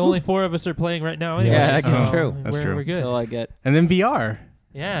 But only 4 of us are playing right now. Anyway, Yeah, so that's true. That's we're, true. We're good. until I get. And then VR.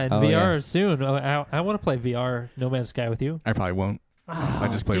 Yeah, and Oh, VR yes. soon. I want to play VR No Man's Sky with you. I probably won't. I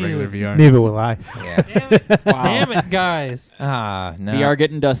just play dude. regular VR. Neither will I. Yeah. Damn it, Wow. damn it, guys. No. VR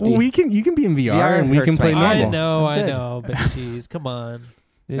getting dusty. Well, you can be in VR, VR and we can hurts play my eye. normal. I I'm good. know, but jeez, come on.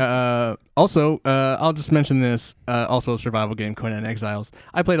 Also, I'll just mention this. Also, a survival game, Conan Exiles.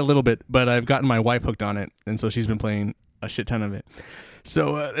 I played a little bit, but I've gotten my wife hooked on it, and so she's been playing a shit ton of it.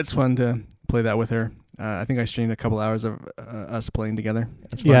 So it's fun to play that with her. I think I streamed a couple hours of us playing together.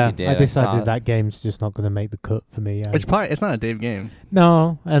 That's what Yeah, you did. I saw decided it. that game's just not going to make the cut for me. It's not a Dave game.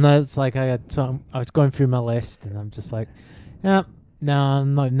 No, and it's like I was going through my list, and I'm just like, yeah, no,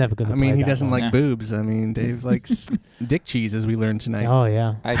 I'm never going to. I mean, he that doesn't one. like Yeah. boobs. I mean, Dave likes dick cheese, as we learned tonight. Oh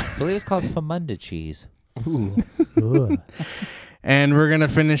yeah. I believe it's called Famunda cheese. Ooh. Ooh. And we're gonna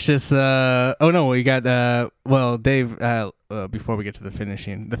finish this. Oh no, we got. Well, Dave. Before we get to the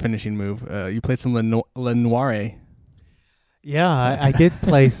finishing move, you played some Lenoir. Yeah, I did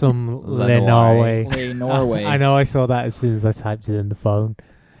play some Lenoir. Lenoir. Norway. I know. I saw that as soon as I typed it in the phone.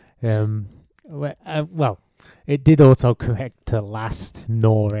 Well, it did autocorrect to last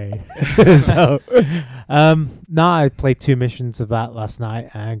Norway. So, no, I played 2 missions of that last night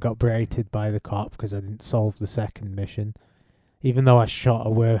and got berated by the cop because I didn't solve the second mission. Even though I shot a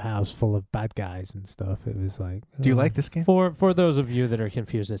warehouse full of bad guys and stuff, it was like. Do you like this game? For those of you that are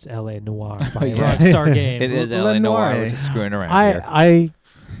confused, it's L.A. Noir by Yeah. Rockstar Games. It is Lenoir. Lenoir, which is screwing around here.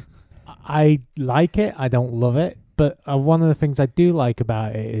 I like it. I don't love it, but one of the things I do like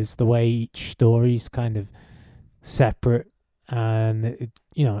about it is the way each story's kind of separate, and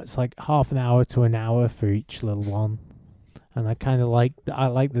it's like half an hour to an hour for each little one. And I kind of like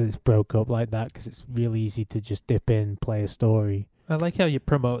that it's broke up like that because it's really easy to just dip in, play a story. I like how you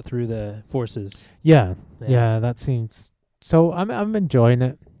promote through the forces. Yeah, that seems. So I'm enjoying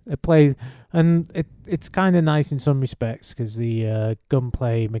it. It plays, and it's kind of nice in some respects because the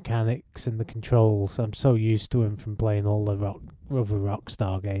gunplay mechanics and the controls. I'm so used to them from playing all the other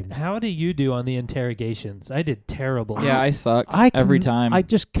Rockstar games. How do you do on the interrogations? I did terrible. Yeah, I sucked I every can- time. I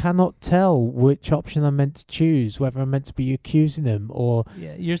just cannot tell which option I'm meant to choose, whether I'm meant to be accusing them or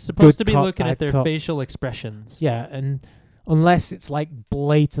Yeah, you're supposed Good to be cop, looking at bad their cop. facial expressions. yeah, and unless it's like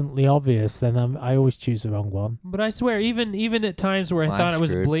blatantly obvious, then I always choose the wrong one. But I swear, even at times where I Well, thought I'm it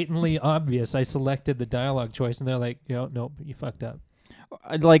was screwed. blatantly obvious, I selected the dialogue choice, and they're like, nope, you fucked up.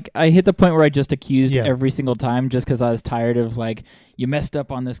 I hit the point where I just accused Yeah. every single time just because I was tired of you messed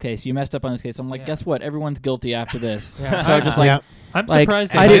up on this case. You messed up on this case. I'm like, Yeah. guess what? Everyone's guilty after this. Yeah. So I just like, Yeah. I'm like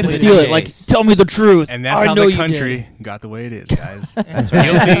surprised. I they didn't did steal it. it. Like, Case. tell me the truth. And that's I how know the you country got the way it is, guys. That's Guilty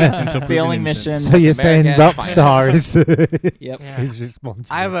right. until proven Failing innocent. mission. So you're saying America's Rockstar is Yep. Yeah. his response?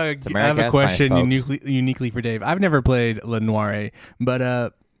 I have a America at its question finest, folks. uniquely for Dave. I've never played Lenoir,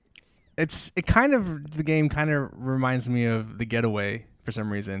 but the game kind of reminds me of The Getaway for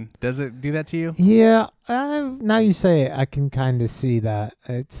some reason. Does it do that to you? Yeah, now you say it, I can kind of see that.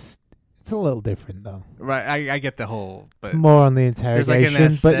 It's a little different though. Right, I get the whole, but It's more on the there's like an interrogation,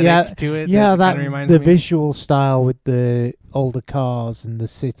 aesthetic but yeah, to it. yeah, that kinda reminds the me. visual style with the older cars and the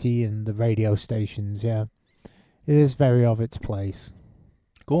city and the radio stations. Yeah, it is very of its place.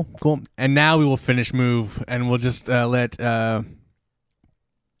 Cool. And now we will finish move, and we'll just let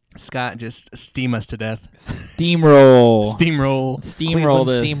Scott just steam us to death. Steamroll. Steamroll. Steamroll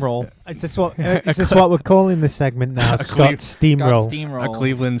this. Steamroll. Is this what we're calling the segment now? Scott Steamroll. Steamroll. A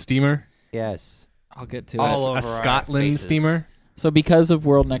Cleveland steamer. Yes. I'll get to All it. over A our Scotland faces. steamer. So because of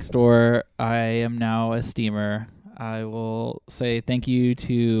World Next Door, I am now a steamer. I will say thank you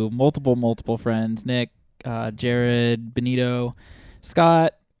to multiple friends, Nick, Jared, Benito,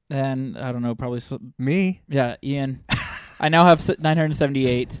 Scott, and I don't know, probably Me. yeah, Ian. I now have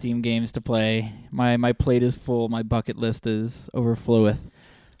 978 Steam games to play. My plate is full. My bucket list is overfloweth.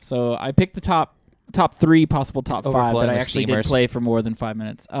 So I picked the top 3 possible top 5 overflowing that I with actually steamers. did play for more than 5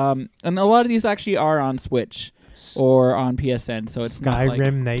 minutes. And a lot of these actually are on Switch or on PSN. So it's not like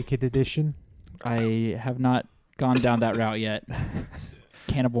Skyrim Naked Edition. I have not gone down that route yet.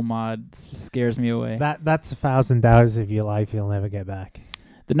 Cannibal mod scares me away. That's 1,000 hours of your life you'll never get back.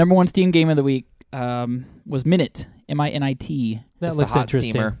 The number 1 Steam game of the week was Minute, M-I-N-I-T. That It's looks the hot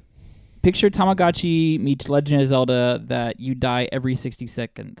interesting. steamer. Picture Tamagotchi meets Legend of Zelda that you die every 60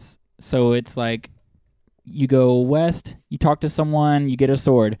 seconds. So it's like you go west, you talk to someone, you get a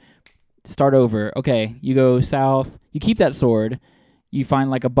sword, start over. Okay, you go south, you keep that sword, you find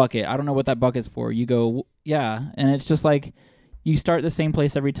like a bucket. I don't know what that bucket's for. You go, yeah, and it's just like you start the same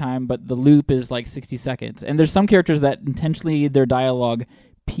place every time, but the loop is like 60 seconds. And there's some characters that intentionally their dialogue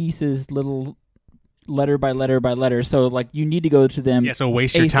pieces little letter by letter by letter. So like you need to go to them. Yeah. So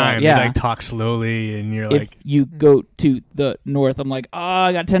waste your ASAP, time. yeah. You like talk slowly, and you're If like, you go to the north, I'm like,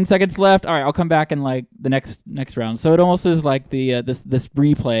 I got 10 seconds left. All right, I'll come back in like the next round. So it almost is like the this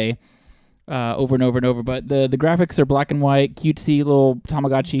replay over and over and over. But the graphics are black and white, cutesy little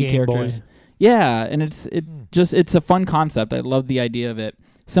Tamagotchi Game characters. Boy. Yeah, and it's a fun concept. I love the idea of it.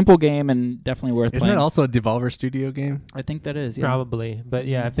 Simple game and definitely worth isn't playing. that also a Devolver Studio game? I think that is, yeah. Probably, but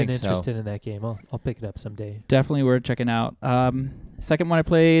yeah, I've been think so. interested in that game. I'll pick it up someday. Definitely worth checking out. Second one I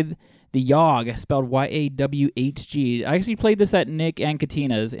played, the Yawg, spelled Y-A-W-H-G. I actually played this at Nick and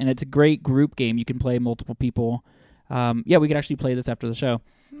Katina's, and it's a great group game. You can play multiple people. Yeah, we could actually play this after the show.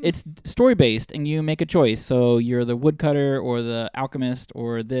 It's story-based, and you make a choice. So you're the woodcutter or the alchemist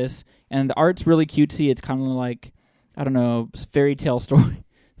or this, and the art's really cutesy. It's kind of like, I don't know, fairy tale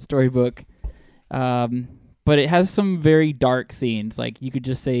storybook. But it has some very dark scenes. Like you could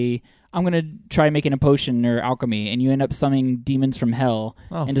just say, I'm going to try making a potion or alchemy, and you end up summoning demons from hell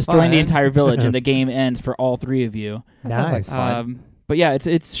and destroying the entire village, and the game ends for all 3 of you. Nice. fun. But yeah,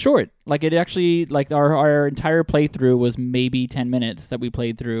 it's short. Like it actually, like our entire playthrough was maybe 10 minutes that we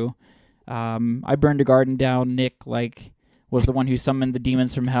played through. I burned a garden down. Nick was the one who summoned the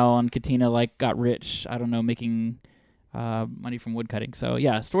demons from hell, and Katina got rich. I don't know, making money from woodcutting. So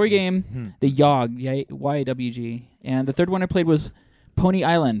yeah, story game. The Yawg, Y-A-W-G, and the third one I played was Pony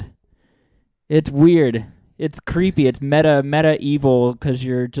Island. It's weird. It's creepy. It's meta evil because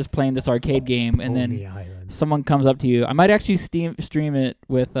you're just playing this arcade game, and Pony then Island. someone comes up to you. I might actually stream it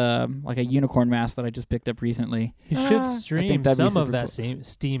with like a unicorn mask that I just picked up recently. You should stream that'd be some of super that cool. same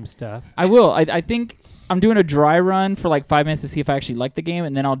Steam stuff. I will. I think I'm doing a dry run for like 5 minutes to see if I actually like the game,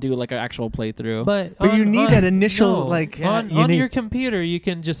 and then I'll do like an actual playthrough. But you need that initial, no, like, on your computer, you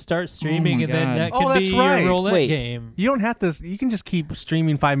can just start streaming, my and then God. that Oh, can that's be right. your roulette Wait. game. You don't have to. You can just keep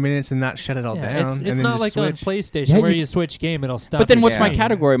streaming 5 minutes and not shut it all Yeah, down. it's and then not just like switch. on PlayStation Yeah, where you- you switch game, it'll stop. But then your what's my stream.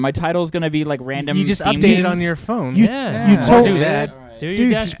 category? My title's gonna be like random. You just Steam update games? it on your phone. Yeah, You Or told- do that. Do your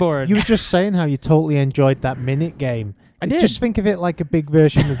Dude, dashboard. You were just saying how you totally enjoyed that minute game. I did. Just think of it like a big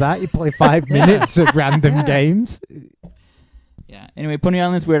version of that. You play 5 minutes of random games. Yeah. Anyway, Pony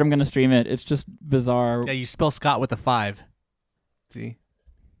Island's weird. I'm gonna stream it. It's just bizarre. Yeah, you spell Scott with a 5. See,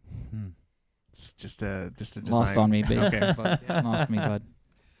 it's just a design. Lost on me, babe. Okay. Lost me, bud.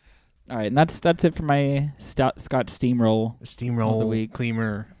 All right, and that's it for my Scott Steamroll. Steamroll Of the week.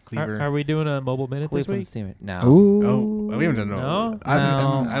 Cleaver. Are we doing a mobile minute this Cleveland week? Steamer. No. Ooh. Oh, we haven't done No? I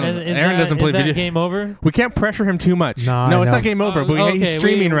don't Is Aaron that- doesn't play is that video. game over? We can't pressure him too much. No, it's I not game over. But Okay, he's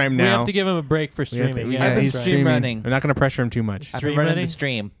streaming right We now. have to give him a break for We have to- streaming. yeah, Yeah, I've been he's that's streaming. right. running. We're not going to pressure him too much. I've Stream been running running? the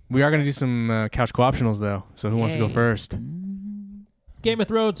stream. We are going to do some couch co-optionals though. So who wants to go Yay. first? Game of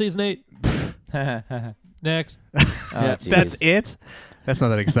Thrones season 8. Next. That's it. That's not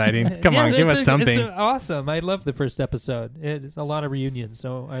that exciting. Come Yeah, on, give it's us something. It's awesome. I love the first episode. It's a lot of reunions,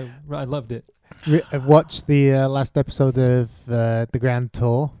 so I loved it. I've watched the last episode of the Grand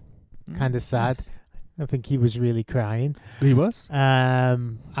Tour. Kind of sad. I think he was really crying. He was.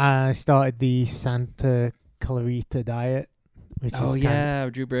 I started the Santa Clarita diet, which Oh is yeah,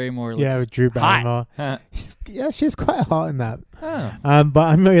 Drew Barrymore. yeah, with Drew hot. Barrymore. She's quite hot in that. Oh. But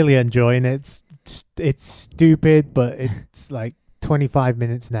I'm really enjoying it. It's stupid, but it's like 25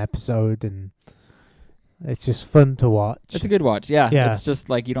 minutes an episode, and it's just fun to watch. It's a good watch. Yeah. Yeah. It's just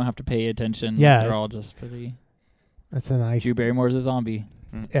like you don't have to pay attention. Yeah, They're all just pretty. It's a nice. Drew Barrymore's a zombie.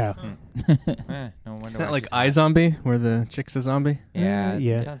 Yeah. No wonder Isn't why that like she's hot. iZombie, where the chick's a zombie? Yeah,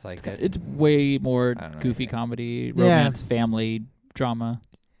 Yeah. it sounds like it. It's way more I don't know goofy anything. comedy, Yeah. romance, family, drama.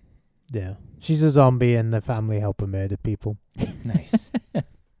 Yeah. She's a zombie, and the family help her murder people. Nice.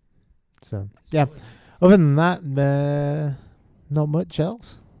 So yeah. Other than that, not much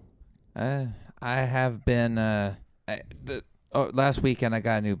else. I have been. Last weekend I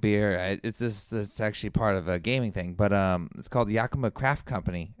got a new beer. It's actually part of a gaming thing, but it's called Yakima Craft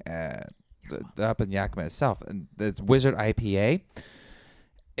Company, up in Yakima itself, and it's Wizard IPA.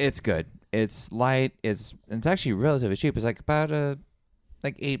 It's good. It's light. It's actually relatively cheap. It's like about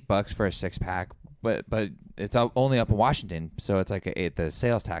like $8 for a 6-pack, but it's only up in Washington, so it's like the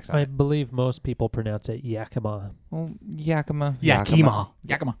sales tax on I it. believe most people pronounce it Yakima. Well, Yakima. Yakima.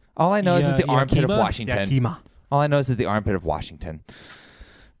 All I know is the armpit of Yakima? Washington. Yakima. All I know is the armpit of Washington.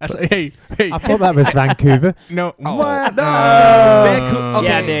 That's hey. I thought that was Vancouver. No. Oh. What? No. No. Okay,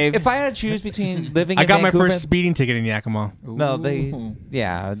 Yeah, Dave. If I had to choose between living I in got Vancouver, my first speeding ticket in Yakima. No,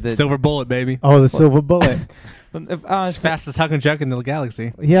 yeah, Silver bullet, baby. Oh, the silver bullet. It's fastest Huck and Chuck in the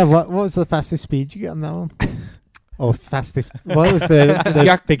galaxy. Yeah. What was the fastest speed you get on that one? Or fastest? What was the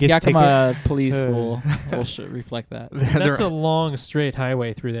biggest ticket? Yakima police will reflect that. That's a long straight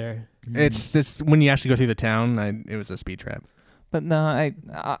highway through there. It's when you actually go through the town. It was a speed trap. But no,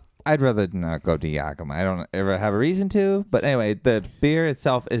 I'd rather not go to Yakima. I don't ever have a reason to. But anyway, the beer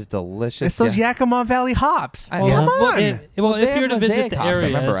itself is delicious. It's those Yakima Valley hops. I- Well, yeah. Come on. If They you're have to visit mosaic the hops, I area,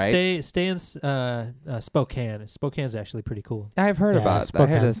 remember, right? stay in Spokane. Spokane's actually pretty cool. I've heard Yeah, about it. I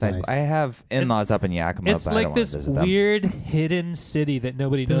heard it's Spokane's nice. nice. I have in-laws up in Yakima, It's but I like don't want this to visit them. weird hidden city that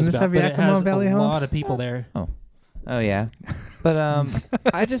nobody Doesn't knows this about, have but it Yakima has Valley a hops? lot of people there. Oh yeah, but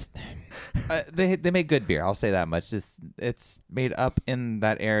I just they make good beer. I'll say that much. It's made up in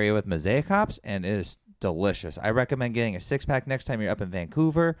that area with mosaic hops, and it is delicious. I recommend getting a 6-pack next time you're up in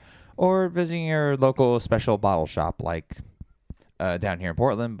Vancouver, or visiting your local special bottle shop like down here in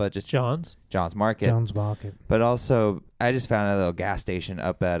Portland, but just John's. Market. John's Market. But also, I just found a little gas station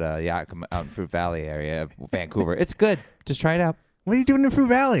up at Yakima, out in Fruit Valley area of Vancouver. It's good. Just try it out. What are you doing in Fruit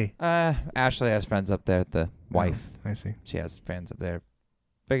Valley? Ashley has friends up there. The wife, I see. she has friends up there.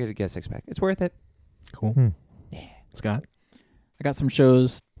 Figured to get a 6-pack. It's worth it. Cool. Scott? I got some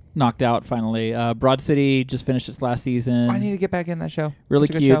shows knocked out finally. Broad City just finished its last season. I need to get back in that show. Really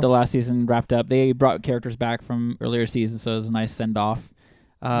Such a good cute. show. The last season wrapped up. They brought characters back from earlier seasons, so it was a nice send off.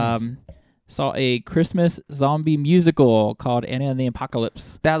 Nice. Saw a Christmas zombie musical called Anna and the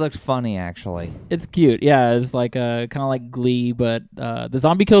Apocalypse. That looked funny, actually. It's cute. Yeah, it's like kind of like Glee, but the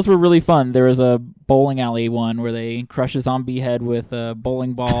zombie kills were really fun. There was a bowling alley one where they crush a zombie head with a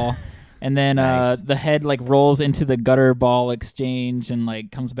bowling ball, and then Nice. the head like rolls into the gutter ball exchange and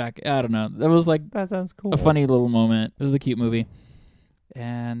like comes back. I don't know. That was like That sounds cool. a funny little moment. It was a cute movie.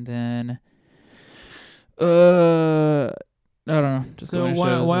 And then, I don't know. Just So going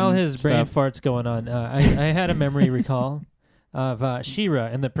to shows while and his brain stuff. fart's going on, I had a memory recall of She-Ra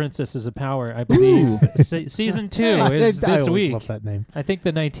and the Princesses of Power. I believe season 2 is I this always week. love that name. I think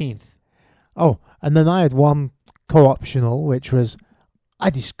the 19th. Oh, and then I had one co-optional, which was I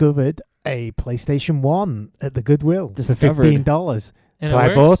discovered a PlayStation 1 at the Goodwill Discovered. for $15. And So it I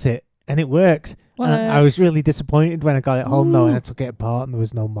works? bought it, and it works. What? And I was really disappointed when I got it home, though, and I Ooh. took it apart, and there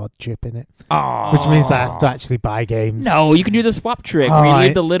was no mod chip in it, Oh. which means I have to actually buy games. No, you can do the swap trick where you Alright.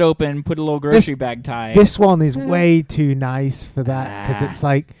 leave the lid open, put a little grocery bag tie. This one is way too nice for that, because it's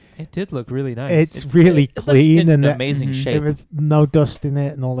like, It did look really nice. it's really It looked clean, in and amazing Mhm. there shape. was no dust in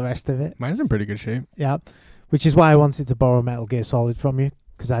it and all the rest of it. Mine's in pretty good shape. Yeah, which is why I wanted to borrow Metal Gear Solid from you,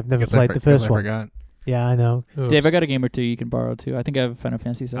 because I've never Guess played the first I one. forgot. Yeah, I know. Dave, I got a game or two you can borrow too. I think I have Final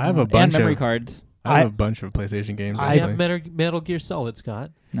Fantasy 7. I have a and bunch memory of- cards. I have I- a bunch of PlayStation games. I- Yeah, Actually. Metal Gear Solid, Scott.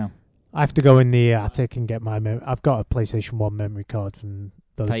 I have to go in the attic and get my. I've got a PlayStation 1 memory card from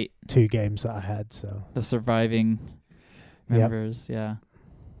those Tight. 2 games that I had. So, The surviving Yep. members. Yeah.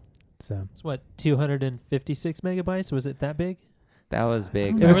 It's what, 256 megabytes? Was it that big? That was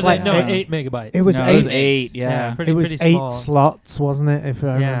big. It Or was was like it, no, eight- 8 megabytes. it was No, eight. It was 8. Yeah. pretty, it was pretty 8 small. slots, wasn't it? If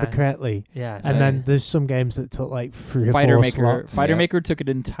I remember Yeah. correctly. Yeah. And so- then there's some games that took like 3 or Fighter 4 Maker. slots. Fighter Yeah. Maker took an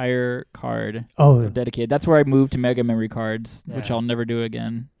entire card Oh, dedicated. That's where I moved to Mega Memory Cards, which Yeah. I'll never do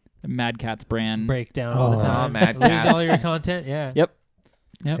again. The Mad Catz brand. break down all the Oh. time. Oh, Mad Lose Catz. all your content. Yeah. Yep.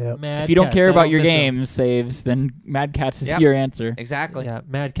 yep. Mad If you don't Catz, care I about your miss 'em. game saves, then Mad Catz is Yep. your answer. Exactly. Yeah,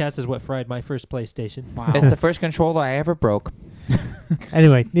 Mad Catz is what fried my first PlayStation. Wow. It's the first controller I ever broke.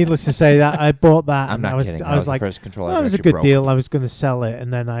 Anyway, needless to say that I bought that. I'm and not I was, kidding. I was the like, first controller that I was a actually good broke. deal. I was going to sell it,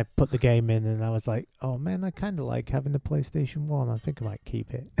 and then I put the game in, and I was like, oh man, I kind of like having the PlayStation 1. I think I might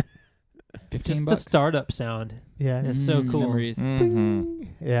keep it. 15 Just the bucks. startup sound. Yeah. It's so cool. Memories. Mhm.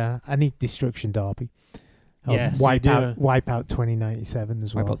 Yeah, I need Destruction Derby. Yes, you Wipeout 2097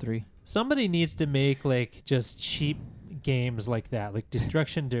 as well. Wipeout 3. Somebody needs to make like just cheap games like that, like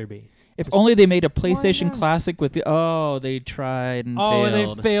Destruction Derby. If only they made a PlayStation not? Classic with the. Oh, they tried and Oh, and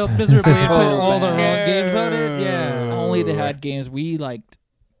failed. they failed miserably and put So all the bad. wrong games on it. Yeah. Only they had games we liked.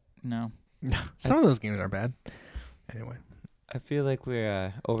 No. Some of those games are bad. Anyway. I feel like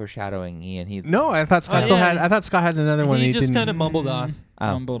we're overshadowing Ian. No, I thought Scott Oh, still yeah. had. I thought Scott had another one. He He just didn't. kind of mumbled off.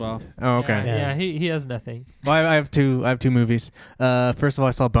 Mumbled off. Oh, okay. Yeah, he has nothing. Well, I have two. I have two movies. First of all,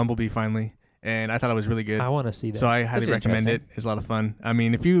 I saw Bumblebee finally, and I thought it was really good. I want to see that. So I highly That's recommend it. interesting. It's a lot of fun. I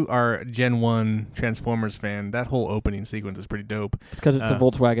mean, if you are a Gen 1 Transformers fan, that whole opening sequence is pretty dope. It's because it's a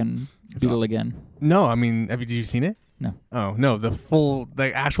Volkswagen it's Beetle all- again. No, I mean, did you seen it? No. Oh, no.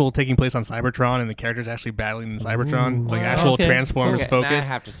 The actual taking place on Cybertron and the characters actually battling in Cybertron. Ooh. Like Oh, actual okay. Transformers Okay, now I focus.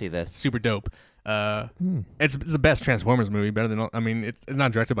 have to see this. Super dope. Hmm. It's the best Transformers movie. Better than, I mean, it's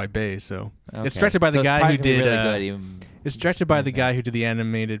not directed by Bay, so. Okay. It's directed by the So it's guy probably who gonna be did, Really good, even It's directed by the Okay. guy who did the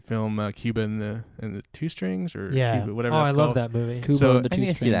animated film Cuba and the Two Strings, or Yeah. Cuba, whatever Oh, it's I called. love that movie. Kubo So- and the I Two need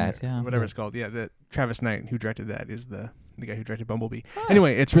to see Strings. that. Yeah. Whatever it's called. Yeah, the Travis Knight who directed that is the guy who directed Bumblebee.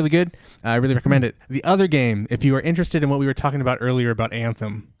 Anyway, it's really good. I really recommend it. The other game, if you are interested in what we were talking about earlier about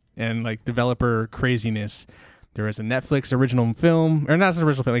Anthem and like developer craziness, there is a Netflix original film, or not an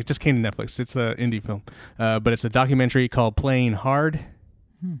original film, it just came to Netflix. It's an indie film, but it's a documentary called Playing Hard,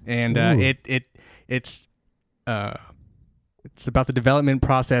 and Ooh. it's about the development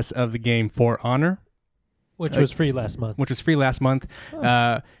process of the game For Honor, Which was free last month. which was free last month.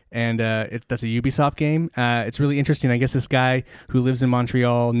 That's a Ubisoft game. It's really interesting. I guess this guy who lives in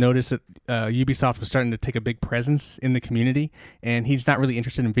Montreal noticed that Ubisoft was starting to take a big presence in the community, and he's not really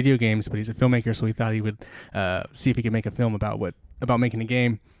interested in video games, but he's a filmmaker, so he thought he would see if he could make a film about making a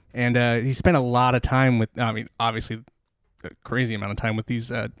game. And he spent a lot of time with, I mean, obviously a crazy amount of time with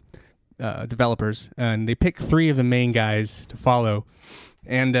these developers, and they picked 3 of the main guys to follow.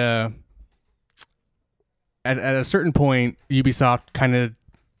 And at a certain point, Ubisoft kind of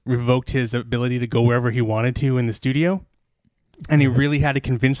revoked his ability to go wherever he wanted to in the studio, and he really had to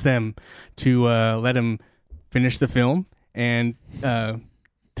convince them to let him finish the film. And to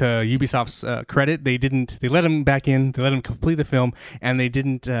Ubisoft's credit, they didn't. They let him back in. They let him complete the film, and they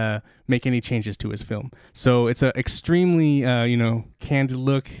didn't make any changes to his film. So it's an extremely candid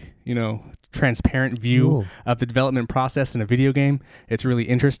look, transparent view Ooh. of the development process in a video game. It's really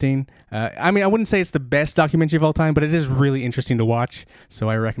interesting. I mean, I wouldn't say it's the best documentary of all time, but it is really interesting to watch. So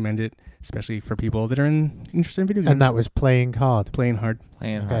I recommend it, especially for people that are interested in video games. And that was Playing Hard. Playing Hard.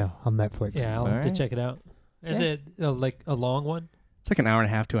 Playing Okay, hard. on Netflix. Yeah, I'll have to Alright. check it out. Is Yeah. it like a long one? It's like an hour and a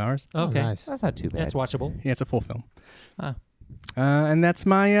half, 2 hours. Oh, Okay. nice. That's not too bad. That's watchable. Yeah, it's a full film. Huh. And that's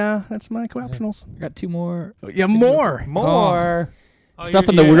my co-optionals. I got 2 more. Yeah, more. More. Oh, Stuff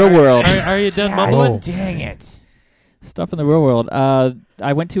in the real world. Are you done God mumbling? dang it. Stuff in the real world.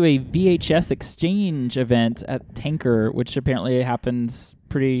 I went to a VHS exchange event at Tanker, which apparently happens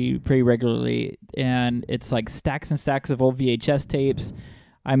pretty regularly, and it's like stacks and stacks of old VHS tapes.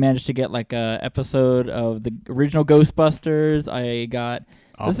 I managed to get like a episode of the original Ghostbusters. I got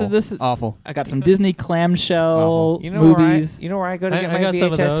Awful. this is Awful. I got some Disney clamshell Awful. You know movies. where I go to I- get I my got some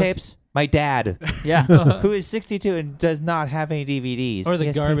of VHS those. tapes? My dad, Yeah. who is 62 and does not have any DVDs. Or He the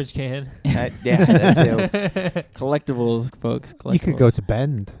has garbage can. tapes. Yeah, that too. Collectibles, folks. Collectibles. You could go to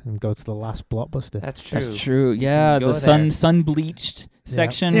Bend and go to the last Blockbuster. That's true. That's true. Yeah, go the sun there. bleached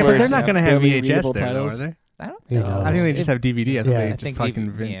section. Yeah, where but they're it's not going to have barely VHS readable there, though, are titles. they? I don't Who know. knows? I think they just have DVD. I think Yeah. they I just think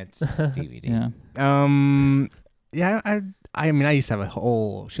fucking. yeah, it's DVD. Yeah. Yeah, I mean, I used to have a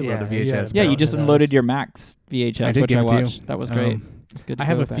whole shitload of Yeah, VHS. Yeah, Bro, you just to those. unloaded your Max VHS, I did which give I it to you. watched. That was great. It's good. To I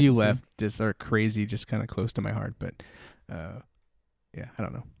have go a back few and see. left that are crazy, just kind of close to my heart. But yeah, I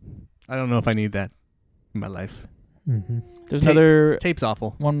don't know. I don't know if I need that in my life. Mm-hmm. There's Tape- another Tape's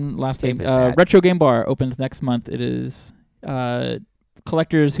awful. one last Tape thing. is bad. Retro Game Bar opens next month. It is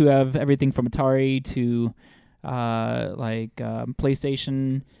collectors who have everything from Atari to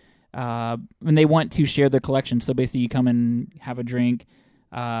PlayStation. And they want to share their collection. So basically, you come and have a drink,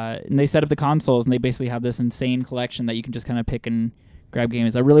 and they set up the consoles, and they basically have this insane collection that you can just kind of pick and grab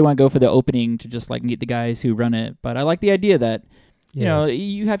games. I really want to go for the opening to just like meet the guys who run it, but I like the idea that you know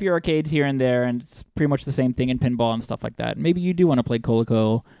you have your arcades here and there, and it's pretty much the same thing in pinball and stuff like that. Maybe you do want to play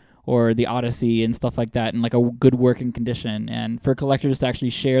Coleco or the Odyssey and stuff like that in like a good working condition, and for collectors to actually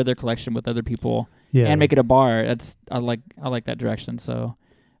share their collection with other people and make it a bar. I like that direction. So,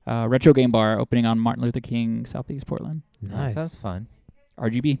 Retro Game Bar opening on Martin Luther King, Southeast Portland. Nice. Sounds fun.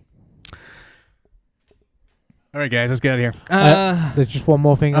 RGB. All right, guys, let's get out of here. There's just one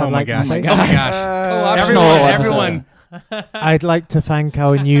more thing I'd like to say. Oh my gosh! Everyone! I'd like to thank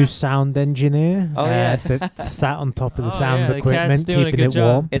our new sound engineer. Oh, yes. That sat on top of the Oh, sound yeah, the cat's equipment, doing a keeping good it job.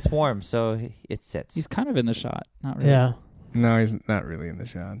 warm. It's warm, so it sits. He's kind of in the shot. Not really. Yeah. No, he's not really in the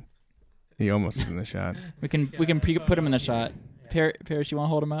shot. He almost is in the shot. We can put him in the shot. Paris, you want to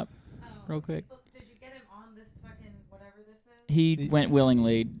hold him up real quick? Did you get him on this fucking whatever this is? He went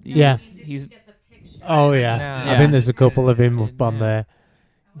willingly. Yeah. He's Get the picture. Oh, yeah. Yeah. I think there's a couple of him up on there.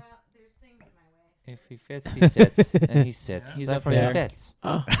 Well, there's things in my way. If he fits, he sits. And he sits. He's That up fucking there. fits.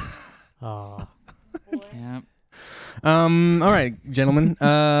 Oh. yeah. All right, gentlemen. He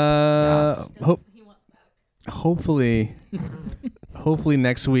wants back. Hopefully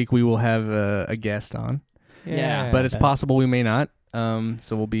next week we will have a guest on, Yeah. but it's possible we may not.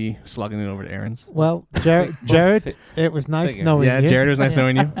 So we'll be slugging it over to Aaron's. Well, Jared, it was nice Figure. knowing you. Jared, it was nice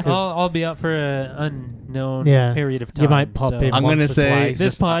knowing you. I'll be out for an unknown Yeah. period of time. You might pop so in. I'm once gonna or say twice.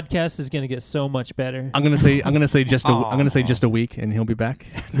 This podcast is gonna get so much better. I'm gonna say just a week, and he'll be back.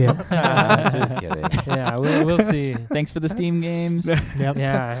 Yeah. Just kidding. Yeah, we'll see. Thanks for the Steam games. Yep.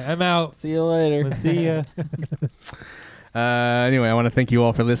 Yeah, I'm out. See you later. We'll see ya. Anyway, I want to thank you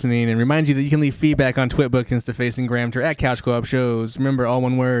all for listening and remind you that you can leave feedback on Twitbook, Instaface, and Gramter at Couch Co-op Shows. Remember, all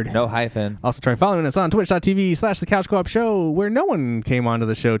one word. No hyphen. Also, try following us on twitch.tv/The Couch Co-op Show, where no one came onto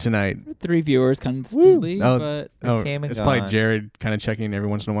the show tonight. 3 viewers constantly, Woo. Oh. but Oh, came and it's probably gone. Jared kind of checking every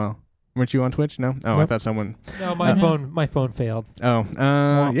once in a while. Weren't you on Twitch? No? Oh, I Nope. thought someone... No, my phone failed. Oh,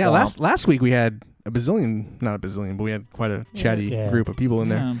 yeah, womp. last week we had not a bazillion, but we had quite a chatty Yeah. group of people in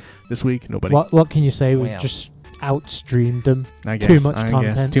there. yeah. This week, nobody. What can you say? We've Wow. just outstreamed them. I guess, Too much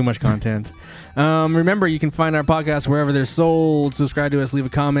content. Too much content. Remember, you can find our podcast wherever they're sold. Subscribe to us. Leave a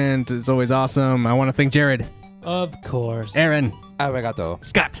comment. It's always awesome. I want to thank Jared, Of course. Aaron, Arigato.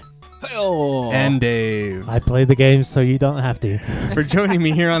 Scott, Oh. and Dave I play the game so you don't have to. for joining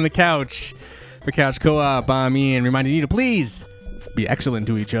me here on the couch. For Couch Co-op, I'm Ian, reminding you to please be excellent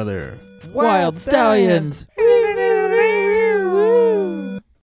to each other. Wild Stallions.